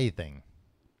tithing.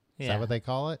 Is Yeah. that what they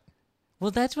call it?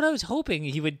 Well, that's what I was hoping.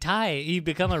 He would he'd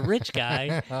become a rich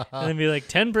guy, and then be like,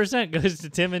 10% goes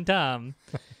to Tim and Tom.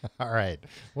 All right.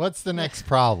 What's the next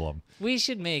problem? We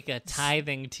should make a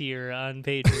tithing tier on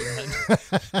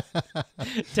Patreon.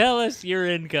 Tell us your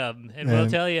income, and we'll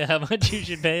tell you how much you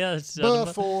should pay us.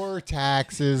 Before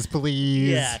taxes,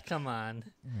 please. Yeah, come on.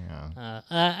 Yeah.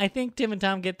 I think Tim and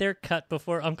Tom get their cut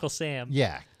before Uncle Sam.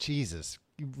 Yeah. Jesus.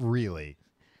 Really?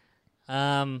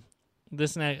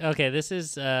 This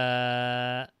is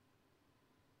a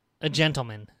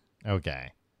gentleman.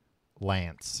 Okay.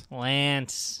 Lance.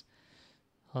 Lance.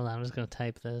 Hold on, I'm just gonna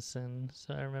type this in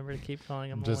so I remember to keep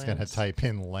calling him. I'm just going to type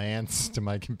in Lance to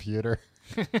my computer.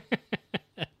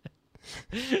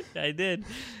 I did.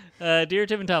 Dear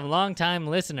Tim and Tom, long-time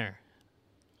listener.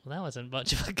 Well, that wasn't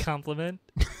much of a compliment.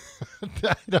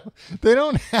 They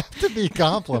don't have to be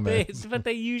compliments. But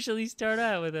they usually start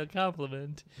out with a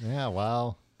compliment. Yeah,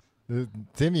 well,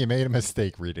 Tim, you made a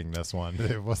mistake reading this one.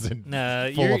 It wasn't full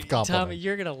of compliments. Tom,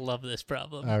 you're going to love this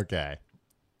problem. Okay.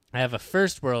 I have a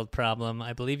first world problem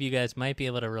I believe you guys might be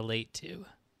able to relate to.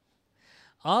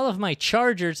 All of my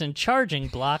chargers and charging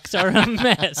blocks are a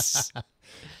mess.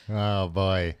 Oh,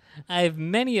 boy. I have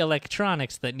many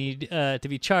electronics that need to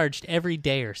be charged every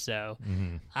day or so.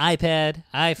 iPad,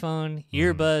 iPhone,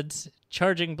 earbuds,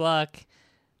 charging block,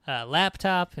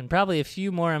 laptop, and probably a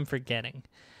few more I'm forgetting.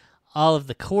 All of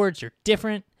the cords are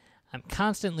different. I'm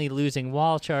constantly losing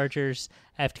wall chargers.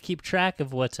 I have to keep track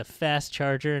of what's a fast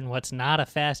charger and what's not a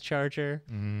fast charger.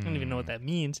 I don't even know what that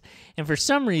means. And for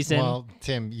some reason... Well,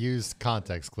 Tim, use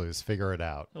context clues. Figure it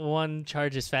out. One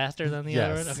charges faster than the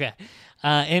other Yes. one? Okay.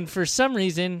 And for some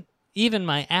reason, even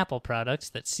my Apple products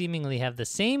that seemingly have the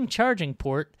same charging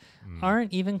port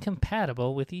aren't even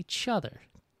compatible with each other.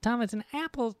 Tom, as an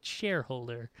Apple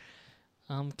shareholder...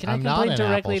 can I'm I not complain an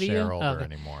directly Apple to you? shareholder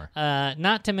anymore.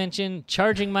 Not to mention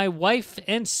charging my wife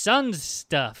and son's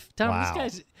stuff. Tom, Wow. this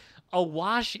guy's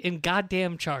awash in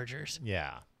goddamn chargers.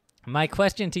 Yeah. My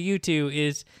question to you two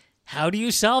is, how do you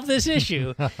solve this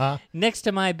issue? Next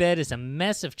to my bed is a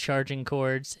mess of charging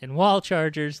cords and wall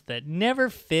chargers that never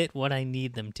fit what I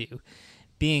need them to.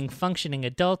 Being functioning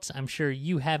adults, I'm sure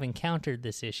you have encountered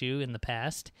this issue in the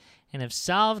past and have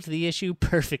solved the issue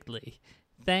perfectly.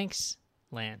 Thanks,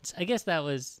 Lance. I guess that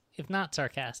was, if not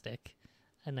sarcastic,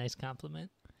 a nice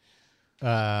compliment.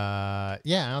 Yeah,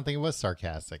 I don't think it was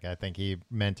sarcastic. I think he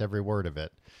meant every word of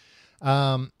it.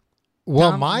 Well,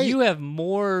 Tom, you have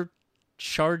more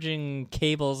charging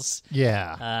cables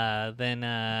yeah. than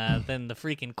the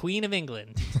freaking Queen of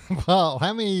England. Well,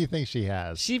 how many do you think she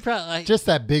has? She probably Just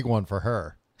that big one for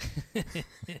her.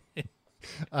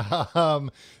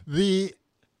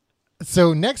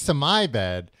 So next to my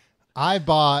bed, I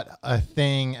bought a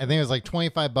thing. I think it was like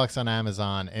 $25 on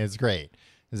Amazon, and it's great.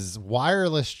 This is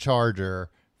wireless charger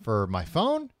for my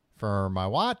phone, for my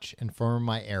watch, and for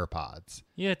my AirPods.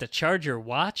 You have to charge your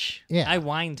watch? Yeah. I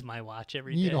wind my watch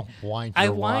every day. You don't wind your I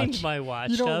watch. wind my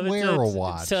watch. You don't Tom. wear a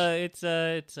watch. It's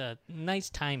a nice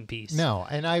timepiece. No,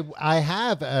 and I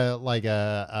have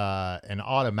an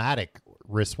automatic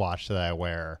wristwatch that I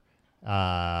wear.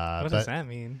 What does that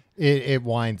mean? It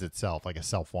winds itself, like a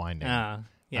self-winding.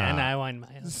 Yeah, and I wind my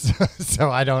own. So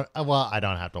I don't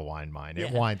have to wind mine.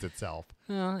 It Yeah. winds itself.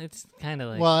 Well, it's kind of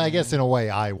like... Well, I guess in a way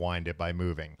I wind it by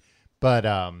moving. But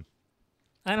I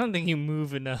don't think you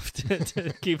move enough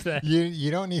to keep that...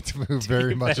 you don't need to move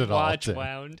very keep much that at all. watch Tim.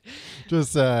 wound.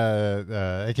 Just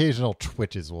occasional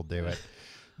twitches will do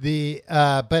it.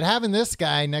 But having this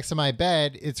guy next to my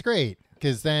bed, it's great.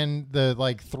 Because then the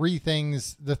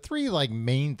three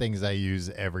main things I use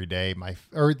every day,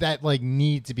 that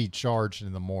need to be charged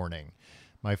in the morning,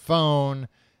 my phone,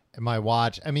 and my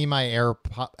watch. I mean, my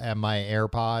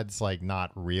AirPods, like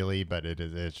not really, but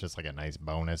it's just like a nice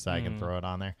bonus that I can throw it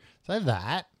on there. So I have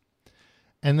that,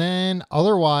 and then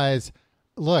otherwise,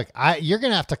 look, you're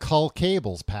gonna have to cull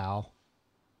cables, pal.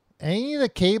 Any of the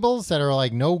cables that are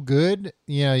like no good,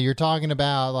 you're talking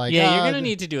about like Yeah, you're going to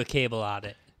need to do a cable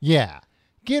audit. Yeah.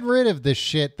 Get rid of the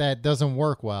shit that doesn't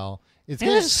work well. It's And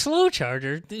gonna a slow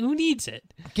charger. Who needs it?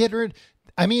 get rid.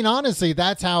 I mean, honestly,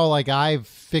 that's how I've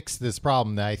fixed this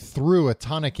problem. That I threw a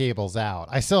ton of cables out.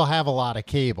 I still have a lot of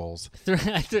cables.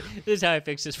 This is how I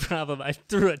fixed this problem. I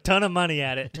threw a ton of money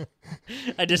at it.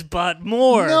 I just bought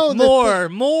more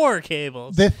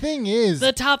cables. The thing is,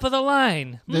 The top of the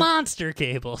line. Monster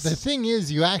cables. the thing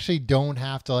is, you actually don't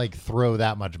have to throw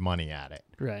that much money at it.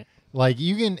 Right.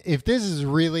 You can, if this is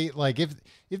really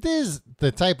if this is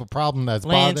the type of problem that's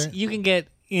Lance, bothering you can get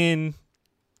in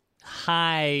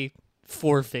high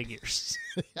 4 figures.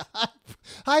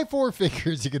 high 4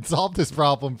 figures, you can solve this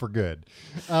problem for good.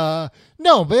 No,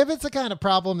 but if it's the kind of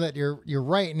problem that you're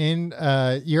writing in,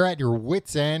 you're at your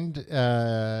wit's end.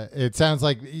 It sounds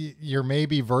like you're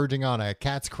maybe verging on a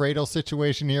cat's cradle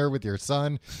situation here with your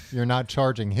son. You're not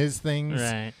charging his things.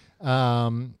 Right.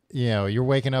 You're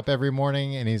waking up every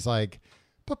morning and he's like,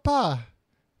 "Papa,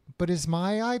 but is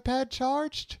my iPad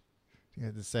charged?" You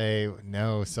have to say,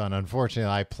 "No, son, unfortunately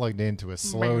I plugged into a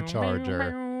slow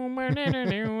charger."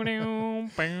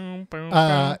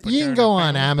 You can go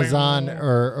on Amazon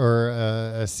or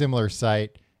a similar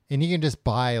site and you can just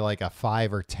buy a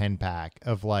 5 or 10 pack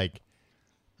of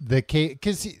the case.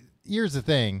 Because here's the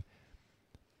thing.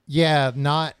 Yeah,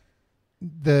 not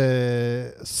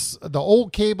the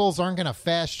old cables aren't going to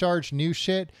fast charge new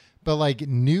shit, But like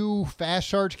new fast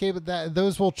charge cable,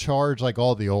 those will charge like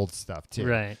all the old stuff too.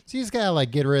 Right. So you just gotta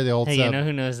like get rid of the old Hey, stuff. you know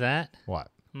who knows that?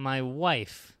 What? My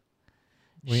wife.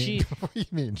 What do you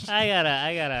mean?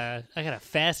 I got a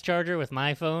fast charger with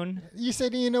my phone. You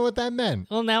said you know what that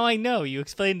meant. Well, now I know. You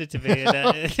explained it to me.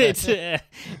 And, it's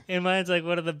and mine's like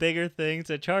one of the bigger things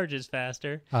that charges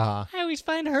faster. Uh-huh. I always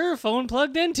find her phone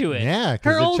plugged into it. Yeah, her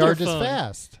because it older charges phone.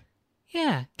 fast.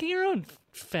 Yeah, get your own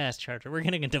fast charger. We're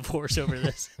getting a divorce over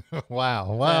this.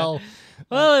 Wow. Well,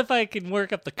 Well, if I can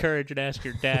work up the courage and ask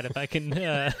your dad if I can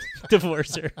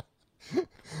divorce her.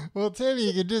 well, Tim,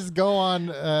 you could just go on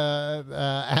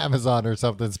Amazon or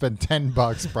something, spend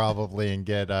 $10 probably, and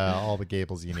get all the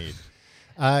cables you need.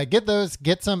 Get those.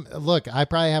 Get some. Look, I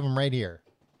probably have them right here.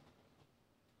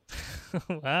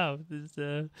 Wow.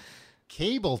 This,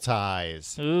 Cable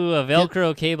ties. ooh, a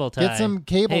Velcro cable tie. Get some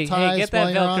cable hey, ties get that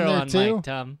while you're on Velcro there on too. Mike,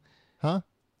 Tom. Huh?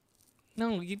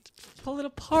 No, you pull it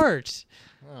apart.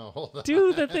 Oh, hold on.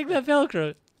 Do the thing that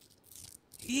Velcro.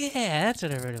 Yeah, that's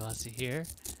what everybody wants to hear.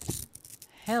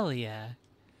 Hell yeah.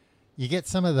 You get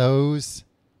some of those,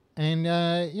 and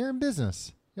you're in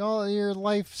business. Your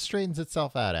life straightens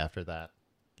itself out after that.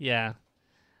 Yeah.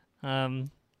 I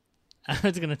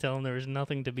was going to tell him there was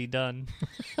nothing to be done.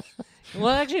 Well,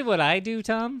 actually, what I do,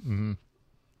 Tom,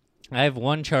 I have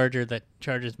one charger that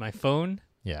charges my phone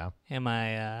Yeah. and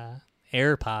my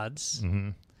AirPods,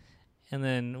 and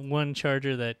then one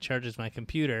charger that charges my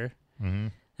computer,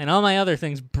 and all my other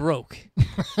things broke.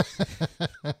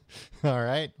 All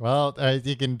right. Well,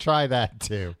 you can try that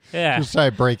too. Yeah. Just try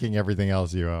breaking everything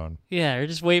else you own. Yeah, or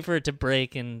just wait for it to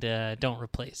break and don't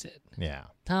replace it. Yeah.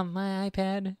 Tom, my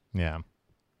iPad, Yeah.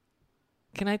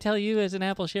 can I tell you as an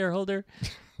Apple shareholder,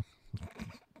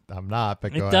 I'm not,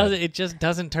 but go ahead. it just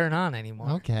doesn't turn on anymore.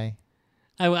 Okay.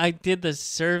 I did the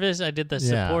service, I did the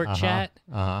support chat.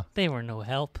 Uh-huh. They were no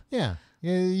help. Yeah.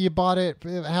 You bought it.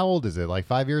 How old is it? Like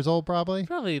 5 years old, probably?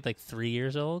 Probably like 3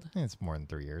 years old. It's more than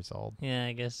 3 years old. Yeah,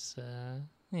 I guess.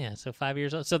 Yeah, so 5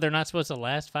 years old. So they're not supposed to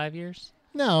last 5 years?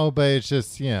 No, but it's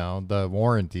just, the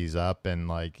warranty's up and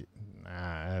like,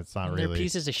 it's not And really. they're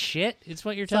pieces of shit? It's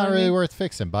what you're It's telling not really me? worth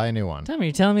fixing. Buy a new one. Tom,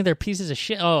 you're telling me they're pieces of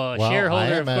shit? Oh, a Well, shareholder, I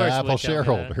am of an course. Apple would tell me that.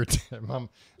 shareholder. Tim.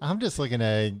 I'm just looking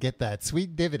to get that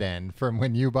sweet dividend from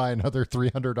when you buy another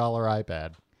 $300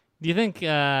 iPad. Do you think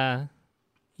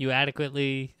you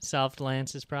adequately solved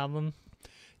Lance's problem?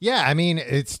 Yeah, I mean,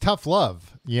 it's tough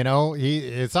love.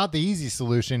 It's not the easy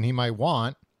solution he might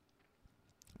want,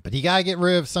 but you gotta get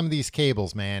rid of some of these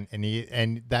cables, man.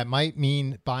 And that might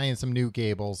mean buying some new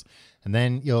cables, and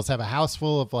then you'll just have a house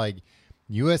full of like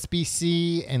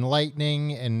USB-C and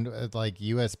Lightning and like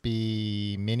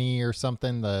USB Mini or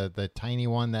something, the tiny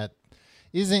one that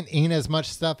isn't in as much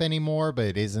stuff anymore, but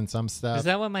it is in some stuff. Is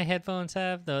that what my headphones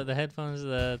have? The headphones,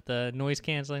 the noise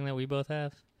canceling that we both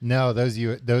have? No, those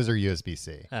are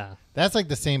USB-C. Oh. That's like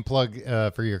the same plug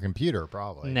for your computer,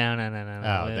 probably. No.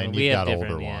 Oh, then we you've have got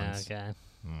different- older yeah, ones. Okay.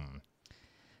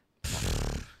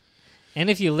 And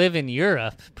if you live in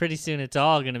Europe, pretty soon it's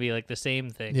all going to be like the same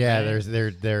thing. Yeah, right?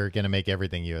 they're going to make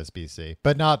everything USB-C,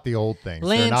 but not the old things.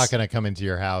 They're Lance- not going to come into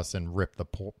your house and rip the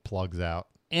plugs out.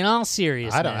 In all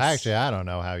seriousness. I don't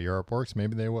know how Europe works.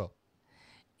 Maybe they will.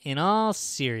 In all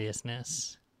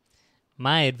seriousness,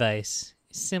 my advice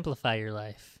is simplify your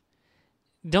life.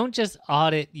 Don't just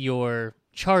audit your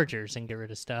chargers and get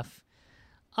rid of stuff.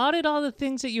 Audit all the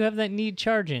things that you have that need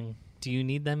charging. Do you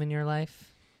need them in your life?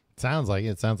 Sounds like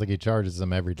he charges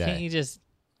them every day. Can't you just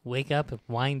wake up and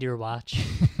wind your watch,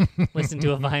 listen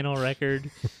to a vinyl record,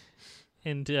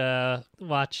 and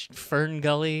watch Fern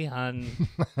Gully on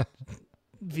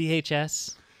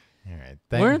VHS? All right.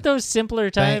 Weren't those simpler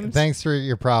times? Thanks for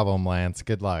your problem, Lance.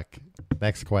 Good luck.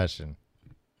 Next question.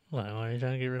 Why are you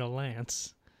trying to get rid of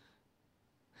Lance?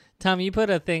 Tom, you put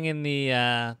a thing in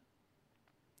the...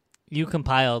 you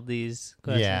compiled these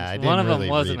questions. Yeah, I didn't One of really them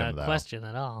wasn't read a 'em, though. question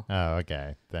at all. Oh,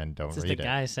 okay. Then don't It's just read a it.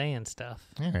 guy saying stuff.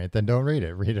 All right, then don't read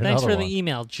it. Read another Thanks for one. the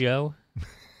email, Joe.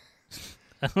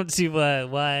 I don't see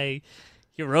why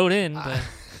you wrote in, but...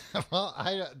 Well,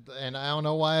 I don't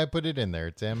know why I put it in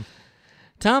there, Tim.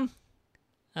 Tom,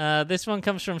 this one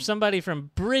comes from somebody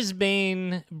from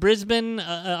Brisbane,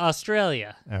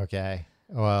 Australia. Okay.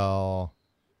 Well,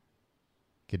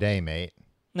 good day, mate.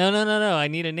 No. I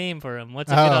need a name for him.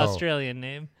 What's a good Australian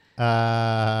name?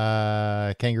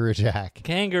 Kangaroo Jack.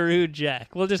 Kangaroo Jack.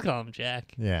 We'll just call him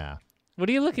Jack. Yeah. What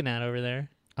are you looking at over there?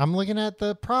 I'm looking at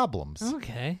the problems.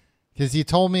 Okay. Because you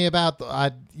told me about,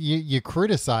 you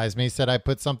criticized me, said I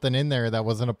put something in there that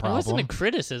wasn't a It problem. wasn't a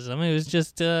criticism. It was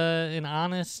just an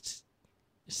honest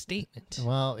statement.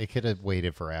 Well, it could have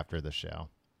waited for after the show.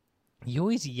 You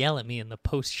always yell at me in the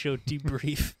post-show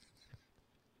debrief.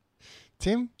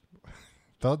 Tim,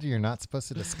 told you you're not supposed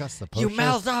to discuss the post You show.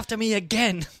 mouthed off to me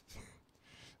again.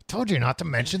 Told you not to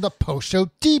mention the post-show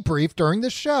debrief during the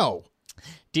show.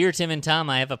 Dear Tim and Tom,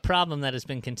 I have a problem that has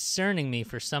been concerning me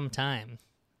for some time.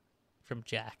 From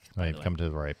Jack. by You've the way. come to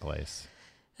the right place.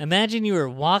 Imagine you are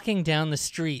walking down the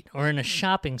street or in a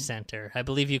shopping center. I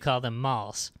believe you call them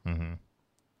malls. Mm-hmm.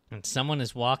 And someone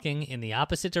is walking in the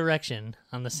opposite direction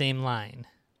on the same line.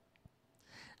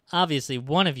 Obviously,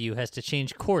 one of you has to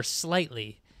change course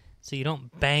slightly so you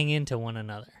don't bang into one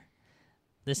another.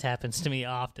 This happens to me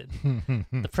often.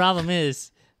 The problem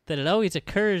is that it always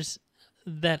occurs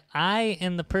that I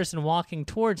and the person walking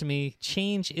towards me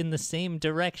change in the same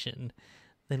direction.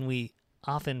 Then we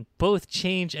often both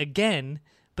change again,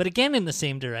 but again in the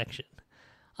same direction.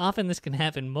 Often this can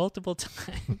happen multiple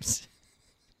times.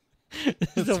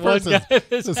 This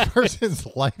person's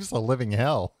life's a living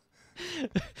hell.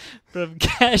 From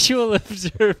casual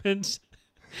observance,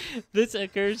 this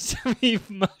occurs to me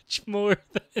much more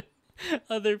than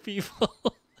other people.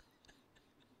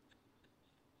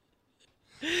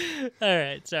 All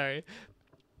right, sorry.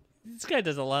 This guy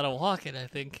does a lot of walking, I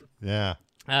think. Yeah.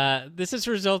 This has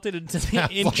resulted in some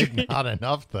Like not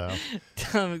enough, though.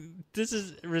 this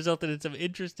has resulted in some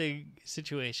interesting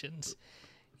situations.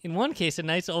 In one case, a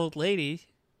nice lady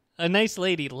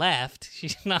laughed.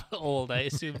 She's not old. I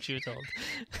assume she was old.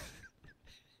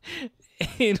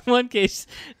 In one case,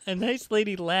 a nice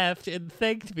lady laughed and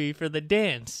thanked me for the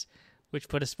dance, which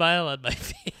put a smile on my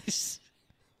face.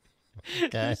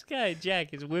 Okay. This guy,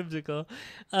 Jack, is whimsical.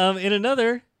 In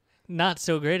another not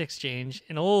so great exchange,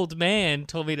 an old man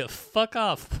told me to fuck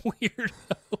off, weirdo.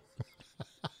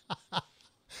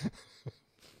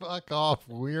 Fuck off,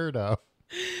 weirdo.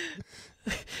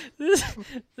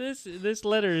 This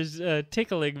letter is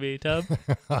tickling me, Tom.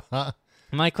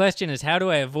 My question is, how do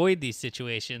I avoid these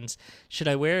situations? Should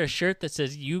I wear a shirt that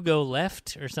says "You go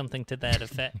left" or something to that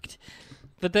effect?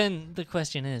 But then the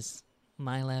question is,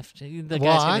 my left. The guy's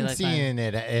Well, gonna be I'm like, seeing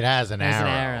it. It has an Has an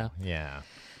arrow. arrow. Yeah.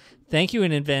 Thank you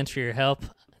in advance for your help.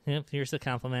 Yep, here's the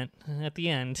compliment at the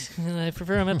end. I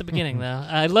prefer them at the beginning, though.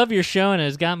 I love your show, and it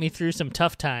has got me through some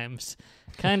tough times.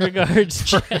 Kind regards,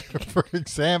 Jack. For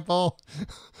example,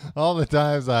 all the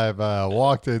times I've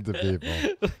walked into people.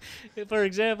 For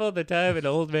example, the time an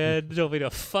old man told me to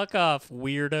fuck off,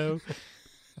 weirdo.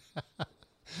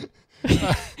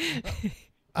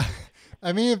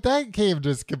 I mean, if that came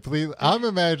just completely, I'm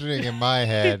imagining in my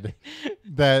head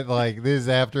that like this is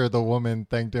after the woman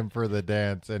thanked him for the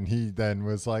dance, and he then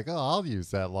was like, "Oh, I'll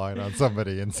use that line on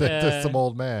somebody," and said to some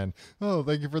old man, "Oh,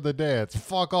 thank you for the dance.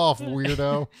 Fuck off,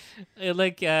 weirdo."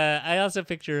 I also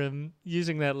picture him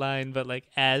using that line, but like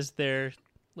as they're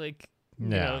like. You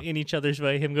know, in each other's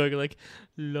way, him going like,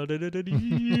 la da da da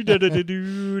dee, da da da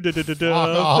doo, da da da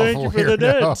da. Thank you for the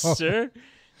dance, sir.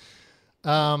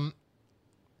 I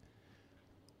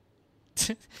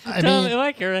Tom, mean, am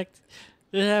I correct?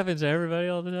 It happens to everybody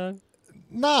all the time.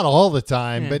 not all the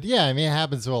time, Yeah. but yeah, I mean, it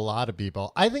happens to a lot of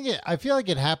people. I feel like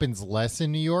it happens less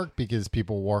in New York because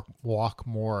people walk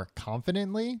more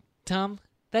confidently. Tom,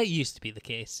 that used to be the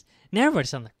case. Now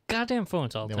everybody's on their goddamn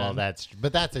phones all the time. Well,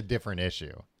 that's a different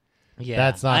issue. yeah,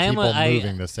 That's not I am people a-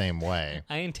 moving the same way.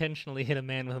 I intentionally hit a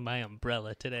man with my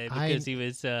umbrella today I- because he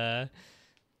was texting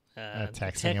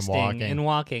and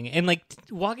walking and like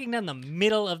walking down the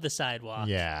middle of the sidewalk.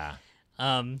 Yeah.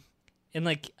 And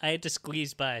like I had to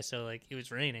squeeze by, so like it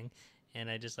was raining, and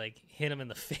I just like hit him in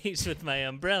the face with my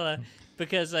umbrella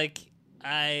because like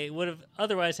I would have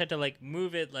otherwise had to like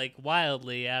move it like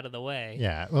wildly out of the way.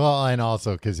 Yeah. Well, and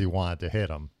also because he wanted to hit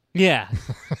him. Yeah,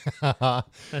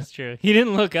 that's true. He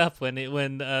didn't look up when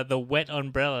the wet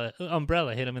umbrella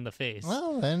hit him in the face.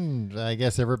 Well, then I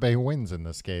guess everybody wins in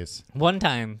this case. One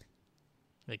time,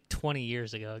 like 20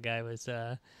 years ago, a guy was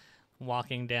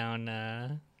walking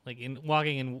down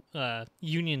walking in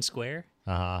Union Square.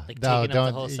 Like taking up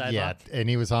the whole sidewalk? Yeah, and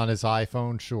he was on his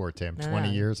iPhone. Sure, Tim. 20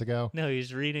 No. years ago. No, he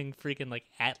was reading freaking like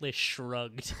Atlas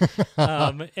Shrugged,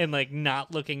 and like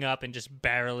not looking up and just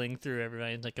barreling through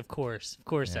everybody. It's like, of course,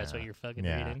 that's what you're fucking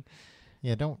Yeah. reading.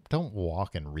 Yeah. Don't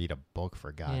walk and read a book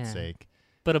for God's Yeah. sake.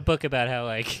 But a book about how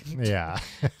like Yeah.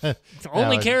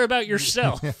 only was- care about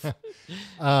yourself.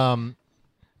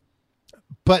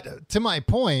 But to my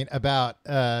point about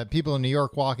people in New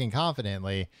York walking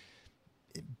confidently,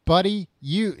 buddy,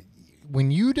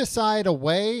 when you decide a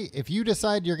way, if you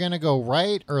decide you're going to go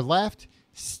right or left,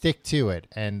 stick to it.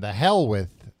 And the hell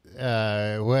with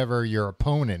whoever your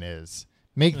opponent is.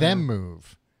 Make them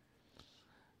move.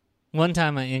 One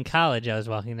time in college, I was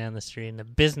walking down the street and a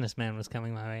businessman was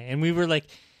coming my way, and we were like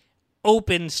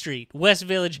open street, West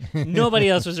Village. Nobody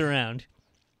else was around,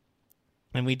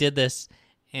 and we did this.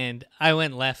 and I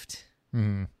went left,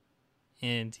 Mhm.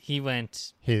 and he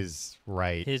went His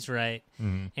right. his right,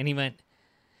 Mhm. and he went,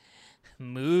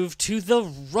 move to the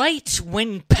right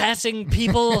when passing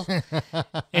people.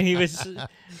 And he was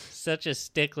such a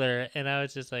stickler, and I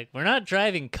was just like, we're not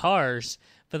driving cars.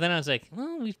 But then I was like,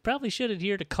 well, we probably should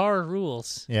adhere to car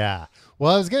rules. Yeah.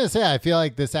 Well, I was going to say, I feel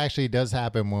like this actually does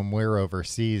happen when we're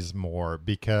overseas more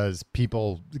because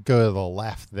people go to the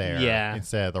left there Yeah.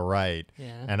 instead of the right.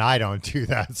 Yeah. And I don't do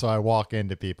that, so I walk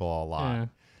into people a lot. Yeah.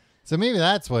 So maybe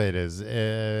that's what it is.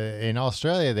 In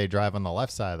Australia, they drive on the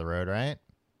left side of the road, right?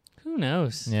 Who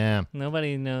knows? Yeah.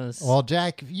 Nobody knows. Well,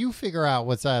 Jack, you figure out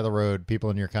what side of the road people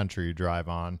in your country drive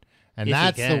on, and If you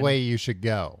that's the can. way you should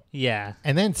go. yeah.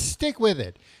 And then stick with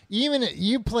it. Even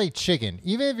you play chicken.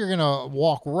 Even if you're gonna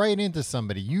walk right into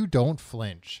somebody, you don't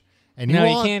flinch. And No,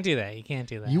 walk, you can't do that. You can't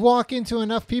do that. You walk into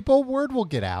enough people, word will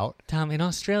get out. Tom, in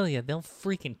Australia, they'll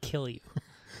freaking kill you.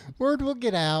 Word will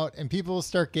get out, and people will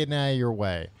start getting out of your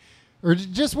way. Or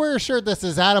just wear a shirt that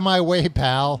says "Out of my way,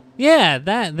 pal," Yeah,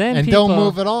 that then and people, don't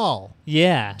move at all.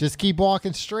 Yeah. Just keep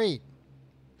walking straight.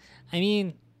 I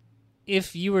mean,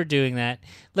 if you were doing that,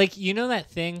 like, you know that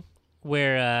thing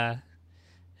where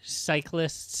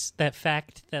cyclists, that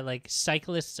fact that, like,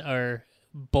 cyclists are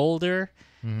bolder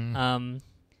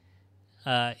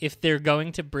if they're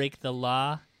going to break the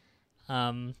law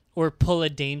or pull a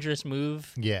dangerous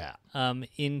move Yeah.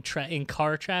 in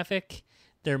car traffic,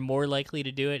 they're more likely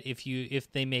to do it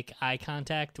if they make eye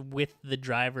contact with the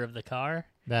driver of the car.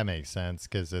 That makes sense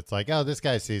because it's like, oh, this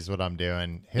guy sees what I'm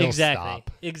doing. He'll Exactly.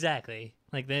 stop. Exactly.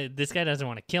 Like, this guy doesn't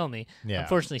want to kill me. Yeah.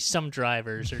 Unfortunately, some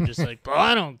drivers are just like, well,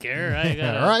 I don't care. I Or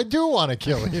gotta, I do want to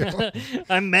kill you.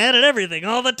 I'm mad at everything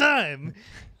all the time.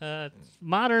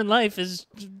 Modern life is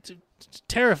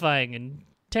terrifying and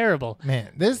terrible. Man,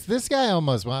 this guy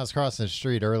almost, when I was crossing the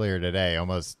street earlier today,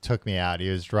 almost took me out. He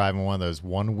was driving one of those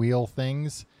one-wheel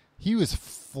things. He was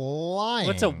flying.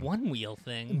 What's a one-wheel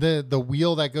thing? The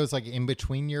wheel that goes like in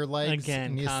between your legs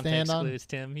Again, and you stand context on? clues,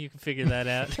 Tim. You can figure that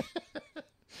out.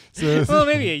 So, Well,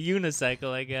 maybe a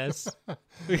unicycle, I guess.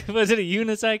 Was it a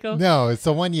unicycle? no, it's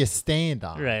the one you stand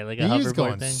on. Right, like a he was hoverboard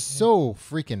going thing. so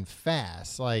freaking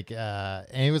fast. Like, and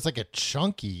it was like a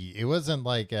chunky. It wasn't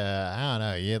like, I don't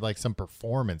know. He had like some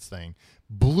performance thing.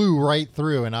 Blew right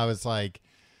through. And I was like,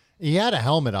 he had a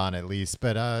helmet on at least.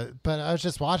 But I was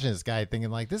just watching this guy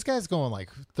thinking like, this guy's going like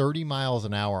 30 miles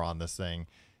an hour on this thing.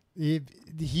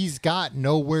 He's got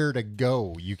nowhere to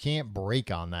go. You can't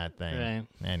brake on that thing. Right.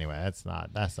 Anyway, that's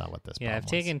not what this Yeah, problem I've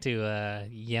taken to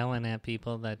yelling at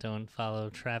people that don't follow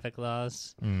traffic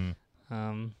laws. Being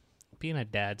a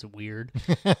dad's weird.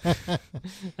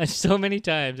 So many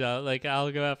times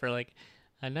I'll go out for like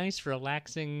a nice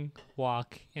relaxing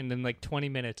walk, and then like 20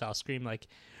 minutes I'll scream like,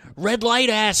 "Red light,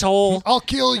 asshole!" I'll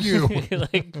kill you.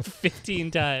 like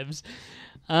 15 times.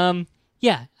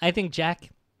 Yeah, I think Jack,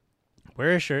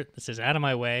 wear a shirt that says "Out of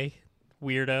my way,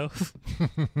 weirdo,"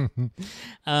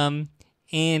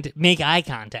 and make eye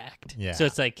contact. Yeah. So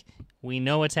it's like, we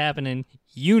know what's happening.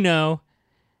 You know,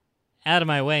 "Out of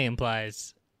my way"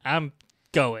 implies I'm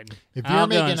going. If I'll you're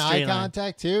go in a making eye straight line.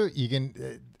 contact too, you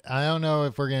can. I don't know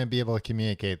if we're going to be able to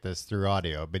communicate this through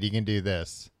audio, but you can do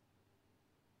this.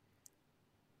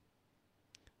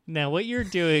 Now, what you're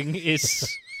doing is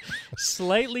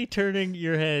slightly turning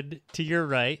your head to your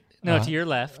right, to your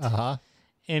left,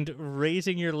 and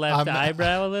raising your left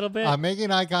eyebrow a little bit. I'm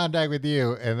making eye contact with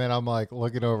you, and then I'm like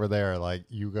looking over there, like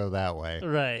you go that way.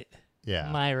 Right.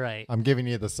 Yeah, My right. I'm giving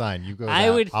you the sign. You go. I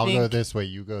would I'll go think- this way.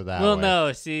 You go that Well, way.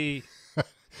 no, see,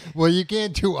 Well, you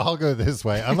can't do. I'll go this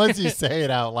way unless you say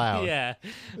it out loud. yeah.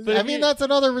 But I if mean, you- that's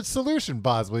another solution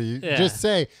possibly. You Yeah. just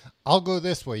say, "I'll go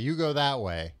this way. You go that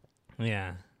way."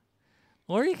 Yeah.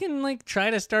 Or you can, like, try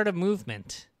to start a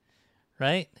movement,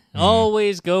 right?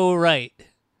 Always go right.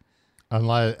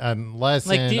 Unless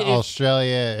Like, in if-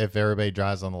 Australia, if everybody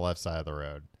drives on the left side of the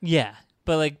road. Yeah.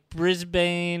 But, like,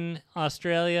 Brisbane,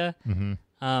 Australia,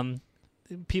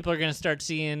 people are going to start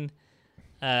seeing,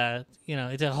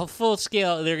 it's a whole full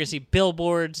scale. They're going to see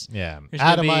billboards. Yeah. There's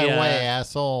Out of gonna my be, way,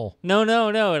 asshole. No.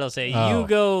 It'll say, Oh. you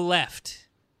go left.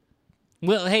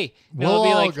 Well, hey. No, We'll it'll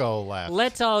be all like, go left.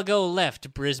 let's all go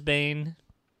left, Brisbane,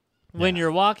 when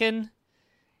you're walking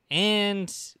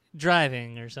and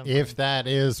driving or something. If that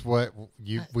is what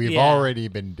we've Yeah. already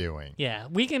been doing. Yeah,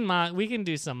 we can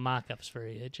do some mock-ups for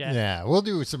you, Jeff. Yeah, we'll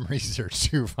do some research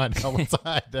to find out what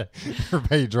side that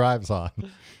everybody drives on.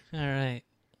 All right.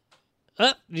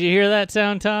 Oh, did you hear that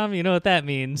sound, Tom? You know what that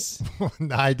means.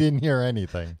 I didn't hear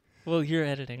anything. Well, you're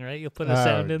editing, right? You'll put a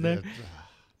sound in there?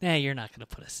 yeah. Nah, you're not going to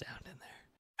put a sound in there.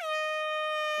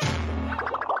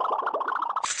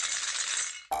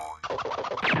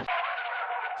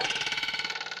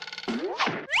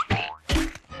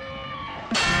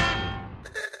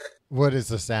 What does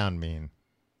the sound mean?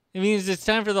 It means it's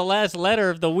time for the last letter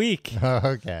of the week.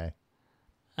 Okay.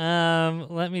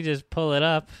 Let me just pull it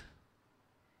up.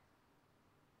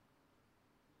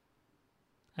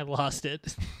 I lost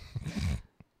it.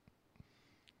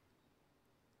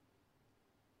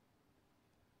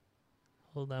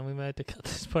 Hold on, we might have to cut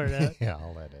this part out. Yeah,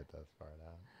 I'll edit this part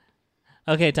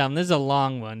out. Okay, Tom, this is a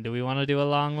long one. Do we want to do a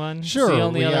long one? Sure. It's the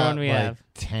only other got, one we have.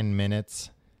 10 minutes.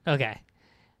 Okay.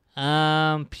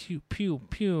 Pew, pew,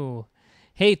 pew.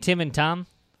 Hey, Tim and Tom.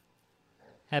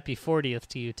 Happy 40th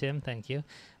to you, Tim. Thank you.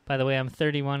 By the way, I'm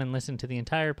 31 and listened to the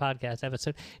entire podcast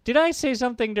episode. Did I say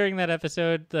something during that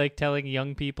episode, like telling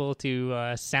young people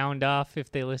to sound off if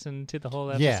they listen to the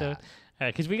whole episode? Yeah.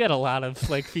 Because we got a lot of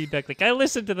feedback. Like, I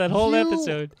listened to that whole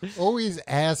episode. Always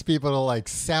ask people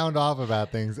to sound off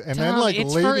about things, and Tom, then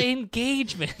it's later, for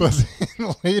engagement. but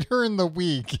then later in the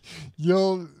week,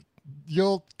 you'll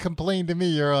complain to me.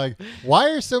 You're like, why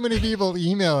are so many people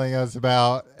emailing us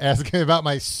asking about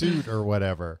my suit or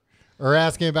whatever, or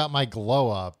asking about my glow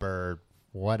up or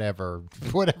whatever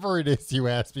it is you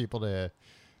ask people to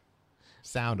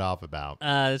sound off about.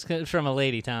 It's from a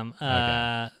lady, Tom.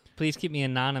 Okay. Please keep me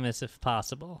anonymous if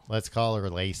possible. Let's call her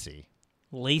Lacey.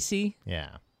 Lacey? Yeah.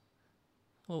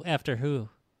 Oh, after who?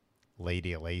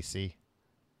 Lady Lacey.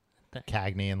 That-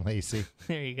 Cagney and Lacey.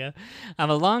 There you go.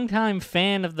 I'm a longtime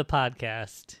fan of the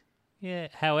podcast. Yeah.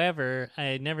 However,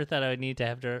 I never thought I would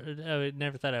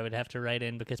have to write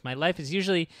in because my life is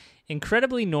usually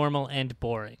incredibly normal and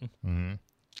boring. Mm-hmm.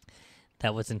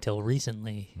 That was until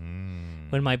recently,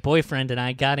 when my boyfriend and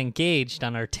I got engaged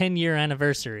on our 10-year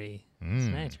anniversary. That's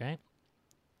nice, right?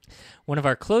 One of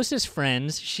our closest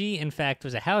friends, she, in fact,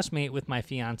 was a housemate with my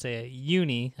fiance at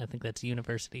uni. I think that's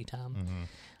university, Tom,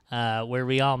 where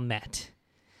we all met.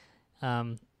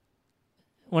 One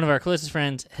of our closest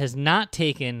friends has not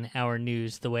taken our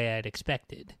news the way I'd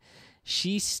expected.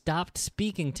 She stopped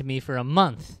speaking to me for a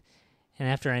month, and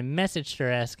after I messaged her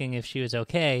asking if she was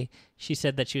okay, she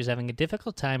said that she was having a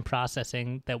difficult time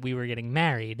processing that we were getting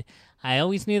married. I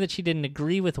always knew that she didn't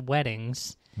agree with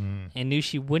weddings, and knew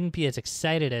she wouldn't be as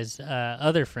excited as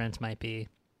other friends might be,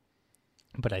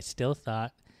 but I still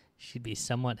thought she'd be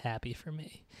somewhat happy for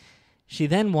me. She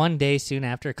then one day soon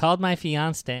after called my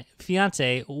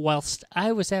fiance whilst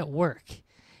I was at work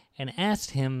and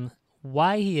asked him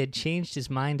why he had changed his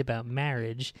mind about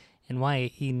marriage and why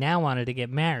he now wanted to get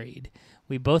married.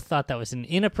 We both thought that was an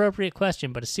inappropriate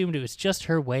question, but assumed it was just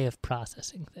her way of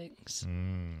processing things.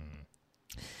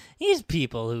 These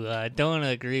people who don't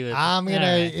agree with... I'm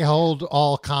going to hold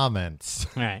all comments.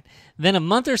 All right. Then a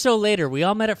month or so later, we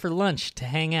all met up for lunch to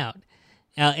hang out.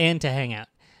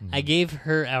 I gave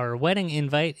her our wedding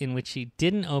invite, in which she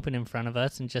didn't open in front of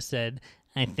us and just said,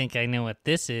 I think I know what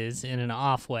this is, in an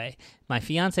off way. My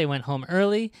fiance went home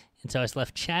early, and so I was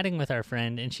left chatting with our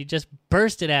friend, and she just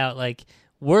bursted out like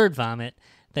word vomit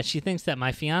that she thinks that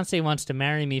my fiance wants to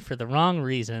marry me for the wrong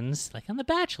reasons, like on The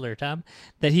Bachelor, Tom,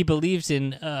 that he believes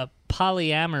in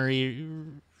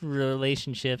polyamory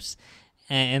relationships,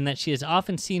 and that she has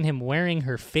often seen him wearing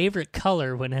her favorite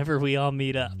color whenever we all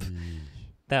meet up.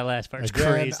 That last part's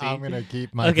Again, crazy. I'm going to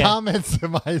keep my comments to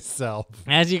myself.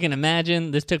 As you can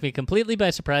imagine, this took me completely by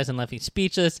surprise and left me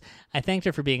speechless. I thanked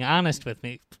her for being honest with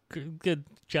me. Good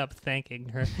job thanking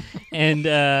her. and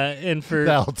for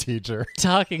That'll teach her.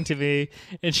 talking to me,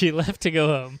 and she left to go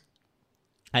home.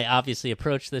 I obviously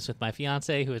approached this with my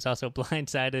fiance, who is also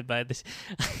blindsided by this.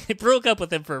 I broke up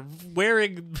with him for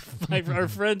wearing our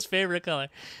friend's favorite color.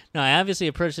 No, I obviously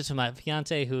approached this with my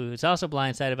fiance, who is also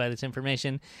blindsided by this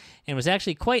information, and was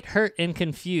actually quite hurt and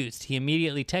confused. He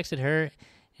immediately texted her,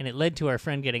 and it led to our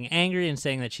friend getting angry and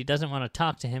saying that she doesn't want to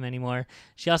talk to him anymore.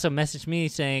 She also messaged me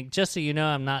saying, just so you know,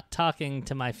 I'm not talking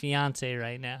to my fiance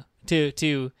right now.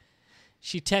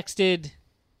 She texted...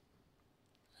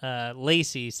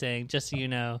 Lacey saying, just so you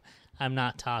know, I'm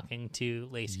not talking to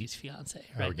Lacey's fiance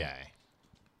right now.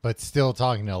 But still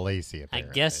talking to Lacey, apparently.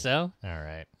 I guess so. All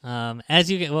right.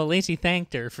 Lacey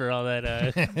thanked her for all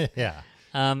that. Yeah.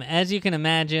 As you can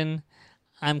imagine,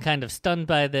 I'm kind of stunned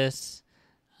by this.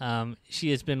 She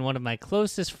has been one of my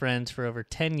closest friends for over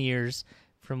 10 years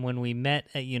from when we met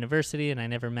at university, and I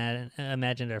never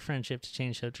imagined our friendship to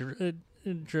change so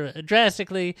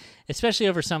drastically, especially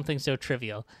over something so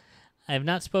trivial. I have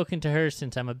not spoken to her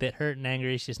since I'm a bit hurt and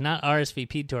angry. She's not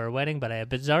RSVP'd to our wedding, but I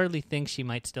bizarrely think she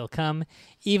might still come,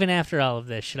 even after all of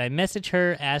this. Should I message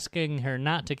her asking her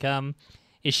not to come?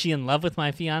 Is she in love with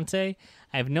my fiancé?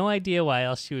 I have no idea why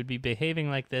else she would be behaving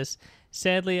like this.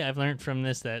 Sadly, I've learned from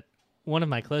this that one of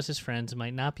my closest friends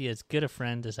might not be as good a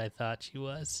friend as I thought she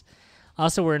was.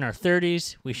 Also, we're in our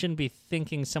 30s. We shouldn't be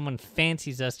thinking someone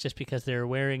fancies us just because they're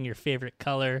wearing your favorite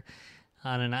color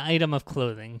on an item of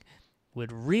clothing.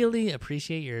 Would really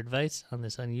appreciate your advice on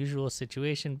this unusual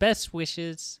situation. Best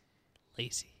wishes,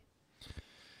 Lacey.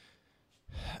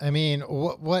 I mean,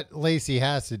 what Lacey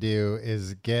has to do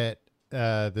is get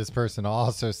this person to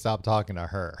also stop talking to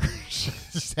her.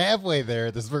 She's halfway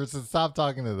there. This person stopped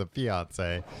talking to the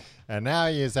fiance, and now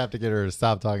you just have to get her to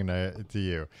stop talking to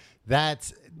you.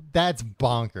 That's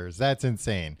bonkers. That's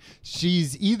insane.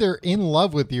 She's either in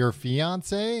love with your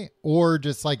fiance or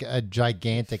just like a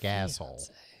gigantic asshole.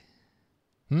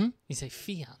 You say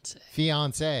fiance.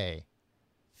 Fiance.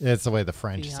 That's the way the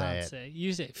French Fiance. say it.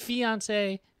 You say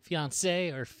fiance,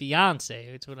 fiance, or fiance.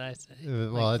 It's what I say.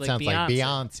 Well, it sounds like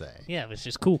Beyonce. Yeah, it's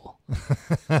just cool.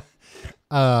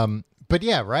 But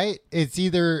yeah, right? It's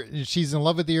either she's in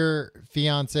love with your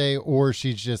fiance or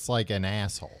she's just like an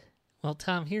asshole. Well,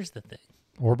 Tom, here's the thing.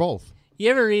 Or both.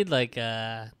 You ever read like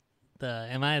the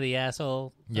Am I the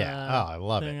Asshole? Yeah. I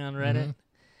love thing it. on Reddit. Mhm.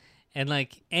 And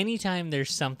like anytime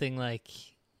there's something like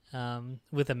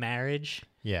with a marriage,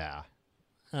 Yeah.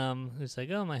 who's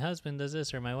like, oh, my husband does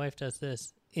this or my wife does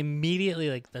this, immediately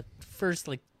like the first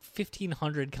like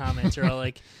 1,500 comments are all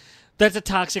like, that's a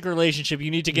toxic relationship.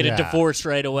 You need to get a divorce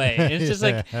right away. And it's just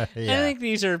like, I think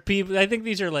these are people. I think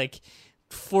these are like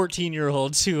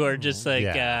 14-year-olds who are just like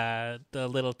a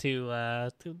little too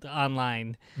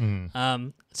online.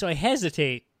 So I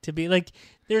hesitate to be like,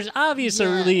 there's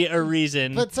obviously a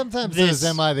reason. But sometimes those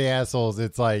Am I the Assholes,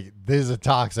 it's like, this is a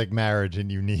toxic marriage and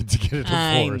you need to get a divorce.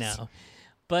 I know.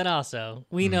 But also,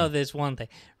 we know this one thing,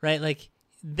 right? Like,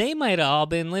 they might have all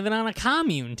been living on a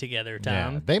commune together, Tom.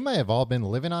 Yeah, they might have all been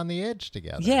living on the edge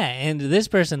together. Yeah, and this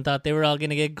person thought they were all going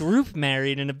to get group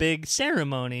married in a big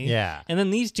ceremony. Yeah. And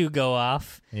then these two go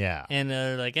off. Yeah. And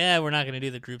they're like, we're not going to do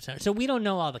the group ceremony. So we don't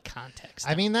know all the context.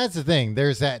 I mean, that's the thing.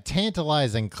 There's that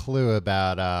tantalizing clue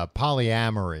about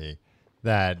polyamory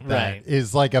that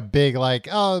is like a big like,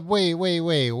 oh, wait,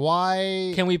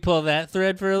 why? Can we pull that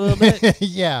thread for a little bit?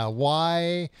 Yeah,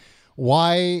 why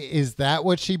is that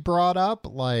what she brought up?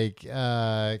 Like,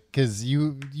 because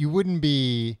you wouldn't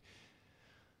be,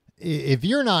 if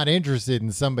you're not interested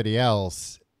in somebody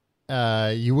else,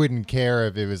 you wouldn't care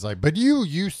if it was like, but you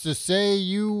used to say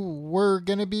you were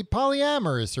going to be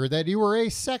polyamorous or that you were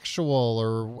asexual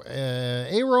or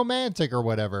aromantic or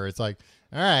whatever. It's like,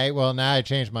 all right, well, now I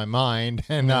changed my mind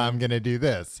and now I'm going to do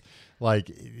this.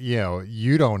 Like, you know,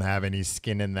 you don't have any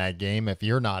skin in that game. If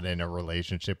you're not in a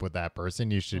relationship with that person,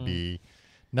 you should be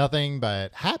nothing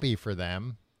but happy for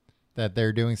them that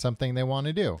they're doing something they want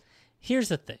to do. Here's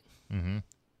the thing.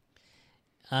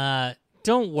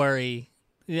 Don't worry.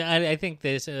 I think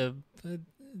this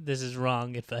is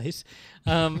wrong advice.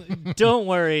 Don't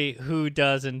worry who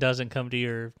does and doesn't come to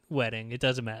your wedding. It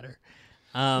doesn't matter.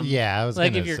 I was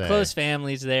like gonna if your say. close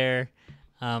family's there,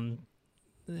 and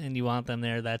you want them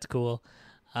there, that's cool.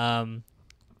 But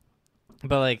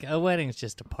like a wedding's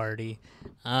just a party.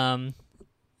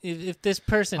 If this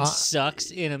person sucks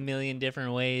in a million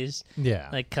different ways,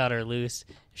 like cut her loose.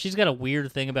 If she's got a weird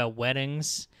thing about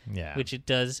weddings, which it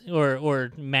does,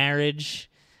 or marriage,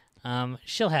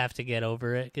 she'll have to get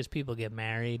over it because people get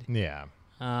married. Yeah.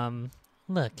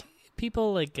 Look,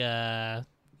 people like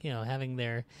having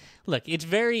their look. It's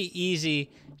very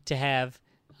easy to have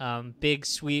make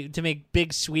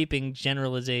big sweeping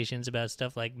generalizations about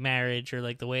stuff like marriage or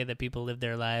like the way that people live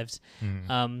their lives.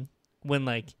 When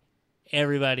like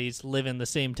everybody's living the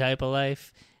same type of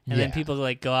life, and then people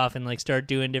like go off and like start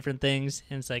doing different things,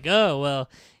 and it's like, oh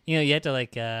well, you have to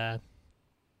like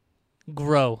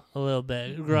grow a little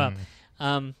bit, grow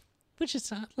up. Which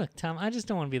is look, Tom. I just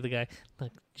don't want to be the guy.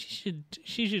 Look, she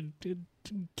should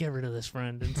get rid of this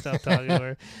friend and stop talking to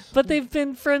her. But they've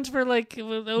been friends for like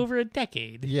over a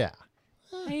decade. Yeah.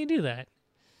 How do you do that?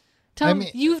 Tom,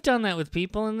 you've done that with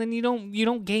people, and then you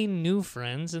don't gain new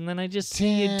friends, and then I just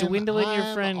see you dwindle in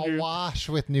your friend I'm group. awash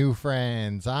with new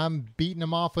friends. I'm beating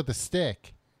them off with a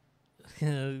stick.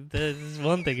 That's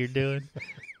one thing you're doing.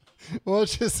 Well,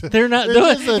 it's just they're not.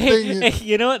 it's just a Hey, thing.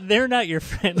 you know what? They're not your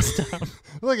friends, Tom.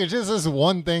 Look, it's just this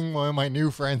one thing one of my new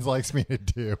friends likes me to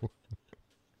do.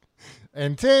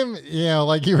 And Tim,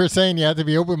 like you were saying, you have to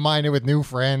be open-minded with new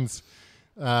friends.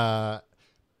 The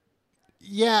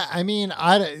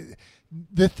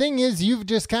thing is, you've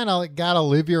just kind of got to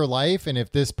live your life, and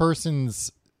if this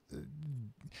person's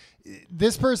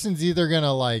either going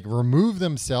to like remove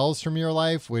themselves from your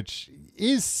life, which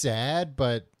is sad,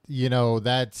 but you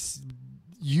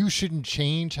shouldn't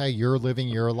change how you're living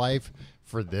your life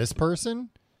for this person.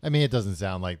 I mean, it doesn't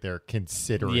sound like they're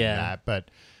considering that, but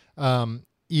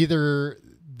either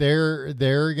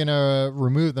they're gonna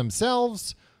remove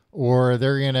themselves, or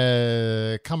they're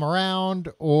gonna come around,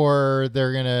 or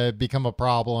they're gonna become a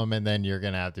problem, and then you're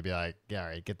gonna have to be like, all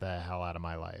right, get the hell out of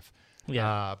my life.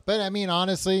 Yeah. But I mean,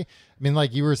 honestly,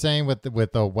 like you were saying with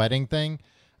the wedding thing,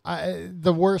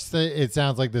 the worst that it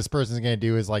sounds like this person's going to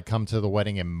do is like come to the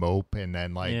wedding and mope and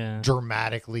then like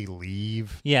dramatically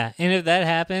leave. Yeah. And if that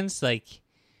happens, like,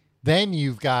 then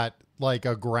you've got like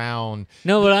a ground.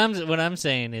 No, what I'm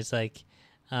saying is like,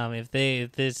 if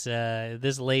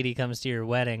this lady comes to your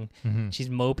wedding, she's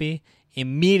mopey,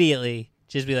 immediately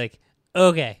just be like,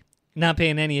 okay, not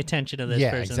paying any attention to this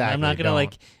person. Exactly. I'm not gonna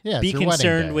like be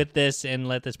concerned with this and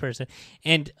let this person.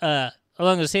 And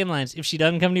along those same lines, if she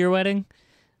doesn't come to your wedding,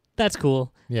 that's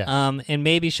cool. Yeah. And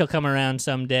maybe she'll come around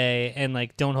someday, and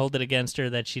like don't hold it against her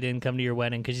that she didn't come to your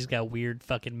wedding because she's got weird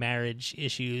fucking marriage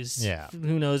issues. Yeah.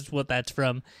 Who knows what that's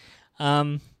from.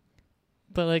 But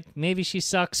like maybe she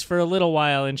sucks for a little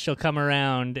while and she'll come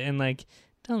around, and like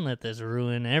don't let this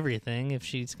ruin everything if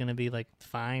she's gonna be like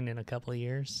fine in a couple of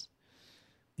years.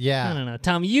 Yeah. I don't know,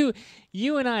 Tom. You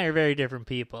and I are very different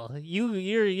people.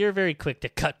 You're very quick to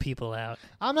cut people out.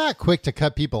 I'm not quick to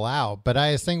cut people out, but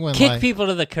I just think when kick people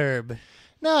to the curb.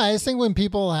 No, I just think when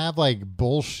people have like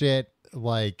bullshit,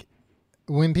 like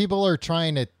when people are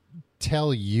trying to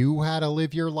tell you how to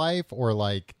live your life, or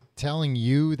like telling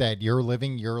you that you're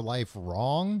living your life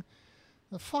wrong,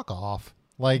 fuck off.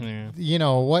 Like, you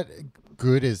know, what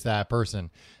good is that person?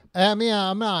 I mean,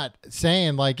 I'm not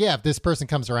saying like, if this person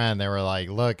comes around, they were like,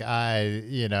 look, I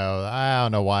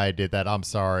don't know why I did that. I'm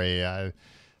sorry.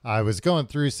 I was going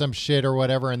through some shit or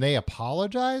whatever, and they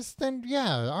apologize, then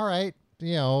yeah, all right.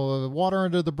 Water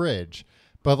under the bridge.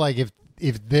 But like, if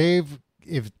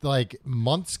like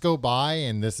months go by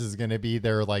and this is going to be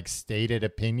their like stated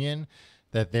opinion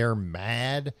that they're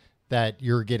mad that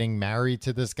you're getting married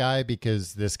to this guy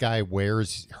because this guy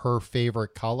wears her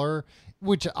favorite color,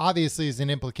 which obviously is an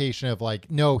implication of like,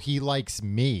 no, he likes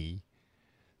me,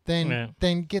 then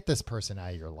get this person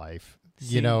out of your life.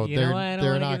 See, you know why I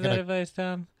don't want to give that advice,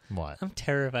 Tom? What? I'm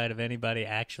terrified of anybody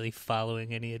actually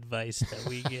following any advice that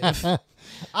we give.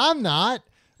 I'm not.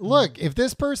 Look, if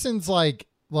this person's like,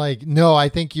 no, I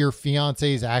think your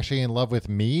fiance is actually in love with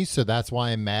me, so that's why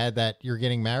I'm mad that you're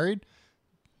getting married.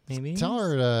 Maybe tell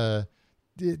her to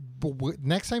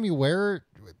next time you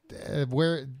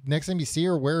next time you see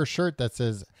her, wear a shirt that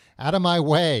says "out of my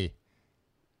way."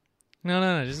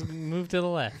 No, just move to the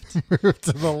left. Move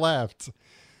to the left.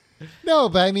 No,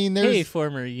 but I mean, there's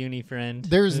former uni friend.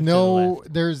 There's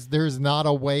not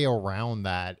a way around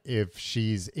that. If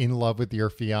she's in love with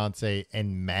your fiance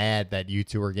and mad that you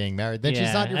two are getting married, then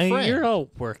she's not your friend. You're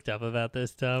all worked up about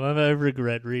this, Tom. I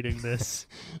regret reading this.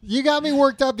 You got me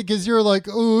worked up because you're like,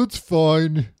 oh, it's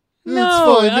fine.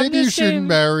 No, it's fine. Maybe you shouldn't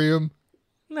marry him.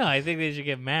 No, I think they should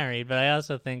get married, but I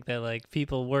also think that like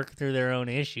people work through their own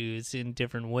issues in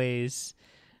different ways.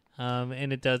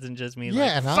 And it doesn't just mean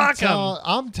fuck them.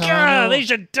 I'm telling her they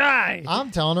should die. I'm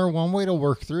telling her one way to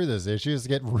work through this issue is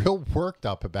get real worked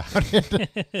up about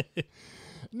it.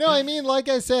 No, I mean, like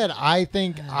I said, I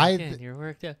think you're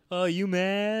worked up. Oh, you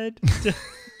mad?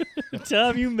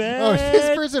 Tom, you mad? Oh, is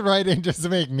this person right in just to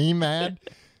make me mad?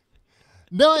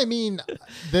 No, I mean,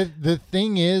 the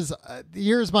thing is,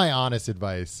 here's my honest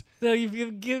advice. No,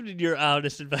 you've given your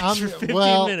honest advice for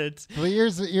 15 minutes. Well,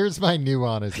 here's my new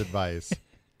honest advice.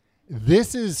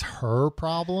 This is her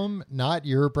problem, not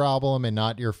your problem, and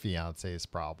not your fiance's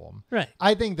problem. Right.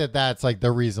 I think that's like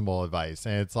the reasonable advice.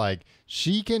 And it's like,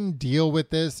 she can deal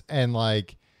with this. And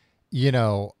like,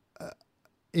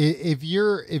 if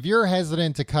you're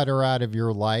hesitant to cut her out of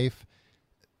your life,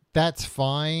 that's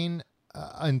fine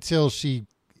until she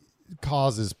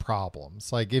causes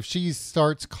problems. Like if she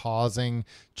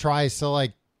tries to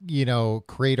like,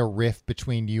 create a rift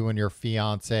between you and your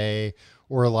fiance,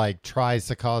 or like tries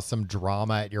to cause some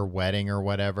drama at your wedding or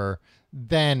whatever,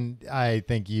 then I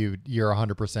think you're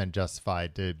 100%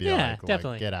 justified to be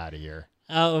definitely get out of here.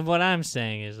 What I'm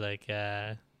saying is like,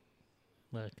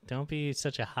 look, don't be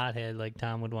such a hothead like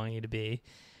Tom would want you to be,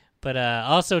 but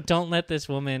also don't let this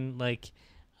woman like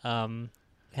have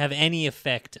any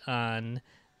effect on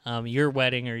your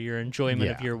wedding or your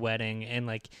enjoyment of your wedding. And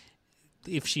like,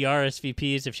 if she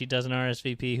RSVPs, if she doesn't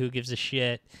RSVP, who gives a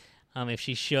shit? If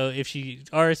she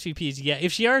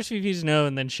RSVPs no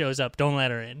and then shows up, don't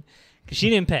let her in because she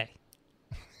didn't pay.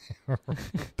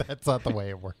 That's not the way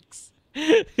it works.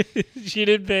 She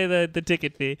didn't pay the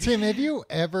ticket fee. Tim, have you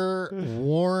ever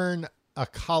worn a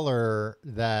color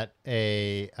that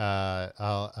a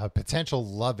potential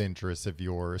love interest of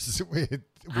yours would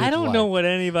I don't know what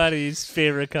anybody's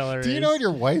favorite color is. Do you know what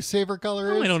your wife's favorite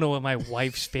color is? I don't know what my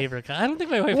wife's favorite color. I don't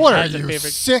think my wife What, are has a you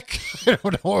favorite. sick? I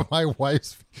don't know what my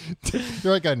wife's.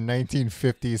 You're like a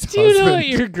 1950s Do you know husband. what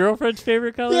your girlfriend's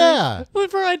favorite color Yeah. is? Well,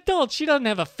 for adults, she doesn't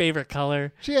have a favorite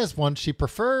color. She has one she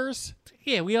prefers.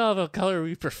 Yeah, we all have a color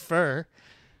we prefer.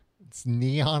 It's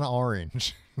neon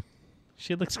orange.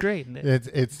 She looks great in it.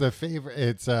 It's the favorite.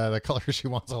 It's the color she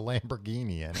wants a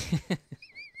Lamborghini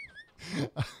in.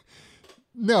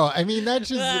 No, I mean that's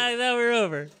just Now we're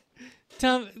over.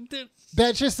 Tom,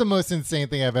 that's just the most insane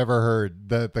thing I've ever heard.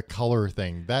 The color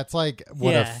thing. That's like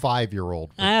what Yeah. a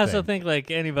 5-year-old. would I also think. think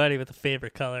like anybody with a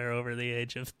favorite color over the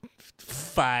age of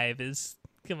 5 is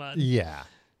come on. Yeah.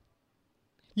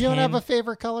 You don't have Tan. a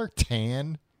favorite color?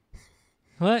 Tan.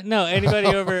 What? No, anybody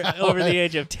over the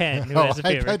age of 10 who Oh, has a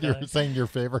I favorite thought you color. were saying your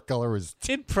favorite color was.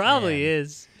 It probably tan.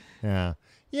 is. Yeah.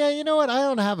 Yeah, you know what? I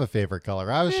don't have a favorite color.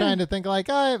 I was trying to think like,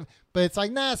 but it's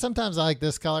like, nah, sometimes I like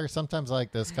this color, sometimes I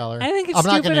like this color. I think it's I'm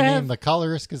not stupid going to to have- name the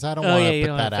colors because I don't Oh want yeah, to you put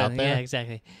don't that have out to. there. Yeah,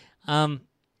 exactly.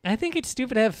 I think it's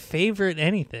stupid to have favorite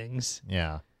anythings,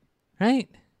 Yeah. right?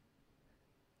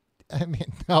 I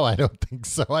mean, no, I don't think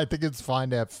so. I think it's fine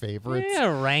to have favorites.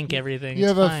 Yeah, rank everything. You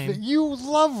It's have fine. you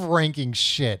love ranking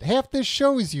shit. Half this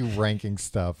show is you ranking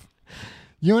stuff.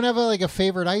 You don't have a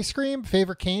favorite ice cream,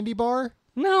 favorite candy bar?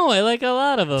 No, I like a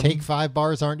lot of them. Take 5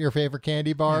 bars aren't your favorite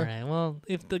candy bar? All right. Well,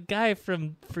 if the guy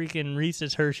from freaking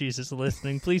Reese's Hershey's is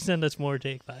listening, please send us more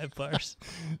Take 5 bars.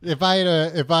 If I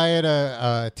had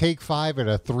a Take 5 at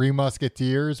a 3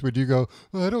 Musketeers, would you go,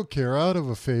 I don't care, I don't have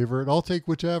a favorite, I'll take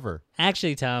whichever?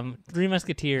 Actually, Tom, Three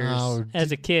Musketeers Oh,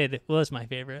 as a kid was my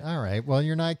favorite. All right, well,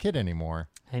 you're not a kid anymore.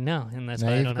 I know, and that's Now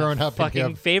why I you've don't grown have up and you fucking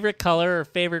have- favorite color or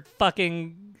favorite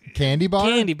fucking Candy bar?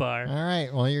 candy bar. All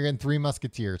right, well, you're getting 3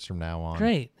 Musketeers from now on.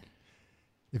 Great.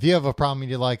 If you have a problem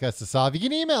you'd like us to solve, you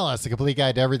can email us,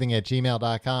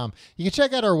 thecompleteguidetoeverything@gmail.com. You can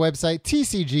check out our website,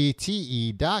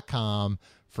 tcgte.com,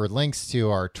 for links to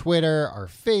our Twitter, our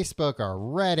Facebook, our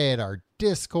Reddit, our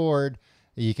Discord.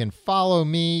 You can follow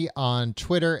me on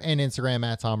Twitter and Instagram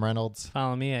at Tom Reynolds.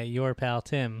 Follow me at your pal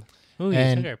Tim. Ooh, you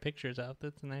And- took our pictures out.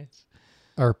 That's nice.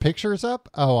 Our pictures up?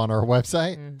 Oh, on our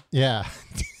website? Yeah.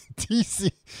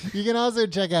 TC. You can also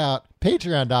check out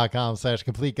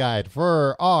patreon.com/complete guide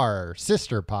for our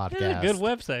sister podcast. Yeah, good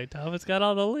website, Tom. It's got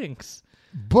all the links.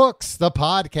 Books, the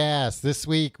podcast. This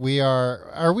week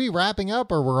are we wrapping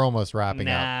up or we're almost wrapping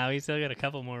up? Nah, we still got a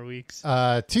couple more weeks.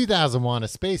 2001 A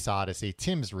Space Odyssey.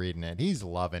 Tim's reading it. He's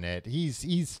loving it.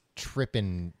 He's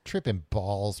tripping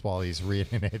balls while he's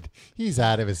reading it. He's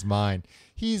out of his mind.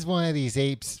 He's one of these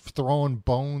apes throwing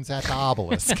bones at the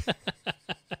obelisk.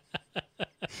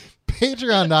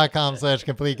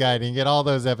 Patreon.com/complete guide. You can get all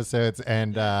those episodes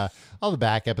and all the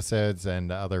back episodes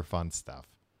and other fun stuff.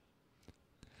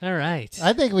 All right.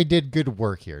 I think we did good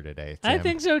work here today, Tim. I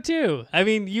think so too. I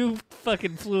mean, you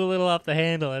fucking flew a little off the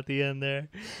handle at the end there.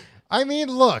 I mean,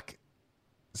 look,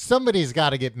 somebody's got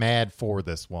to get mad for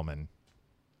this woman.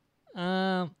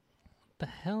 What the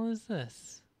hell is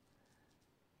this?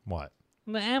 What?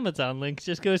 The Amazon link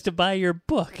just goes to buy your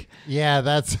book. Yeah,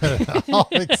 that's I'll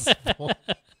explain.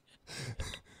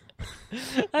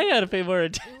 I gotta pay more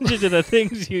attention to the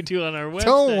things you do on our website.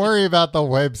 Don't worry about the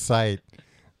website.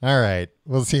 All right.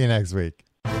 We'll see you next week.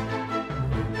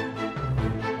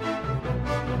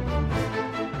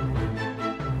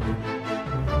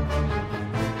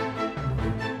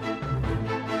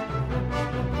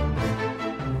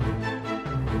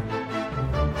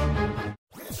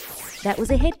 That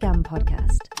was a HeadGum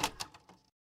podcast.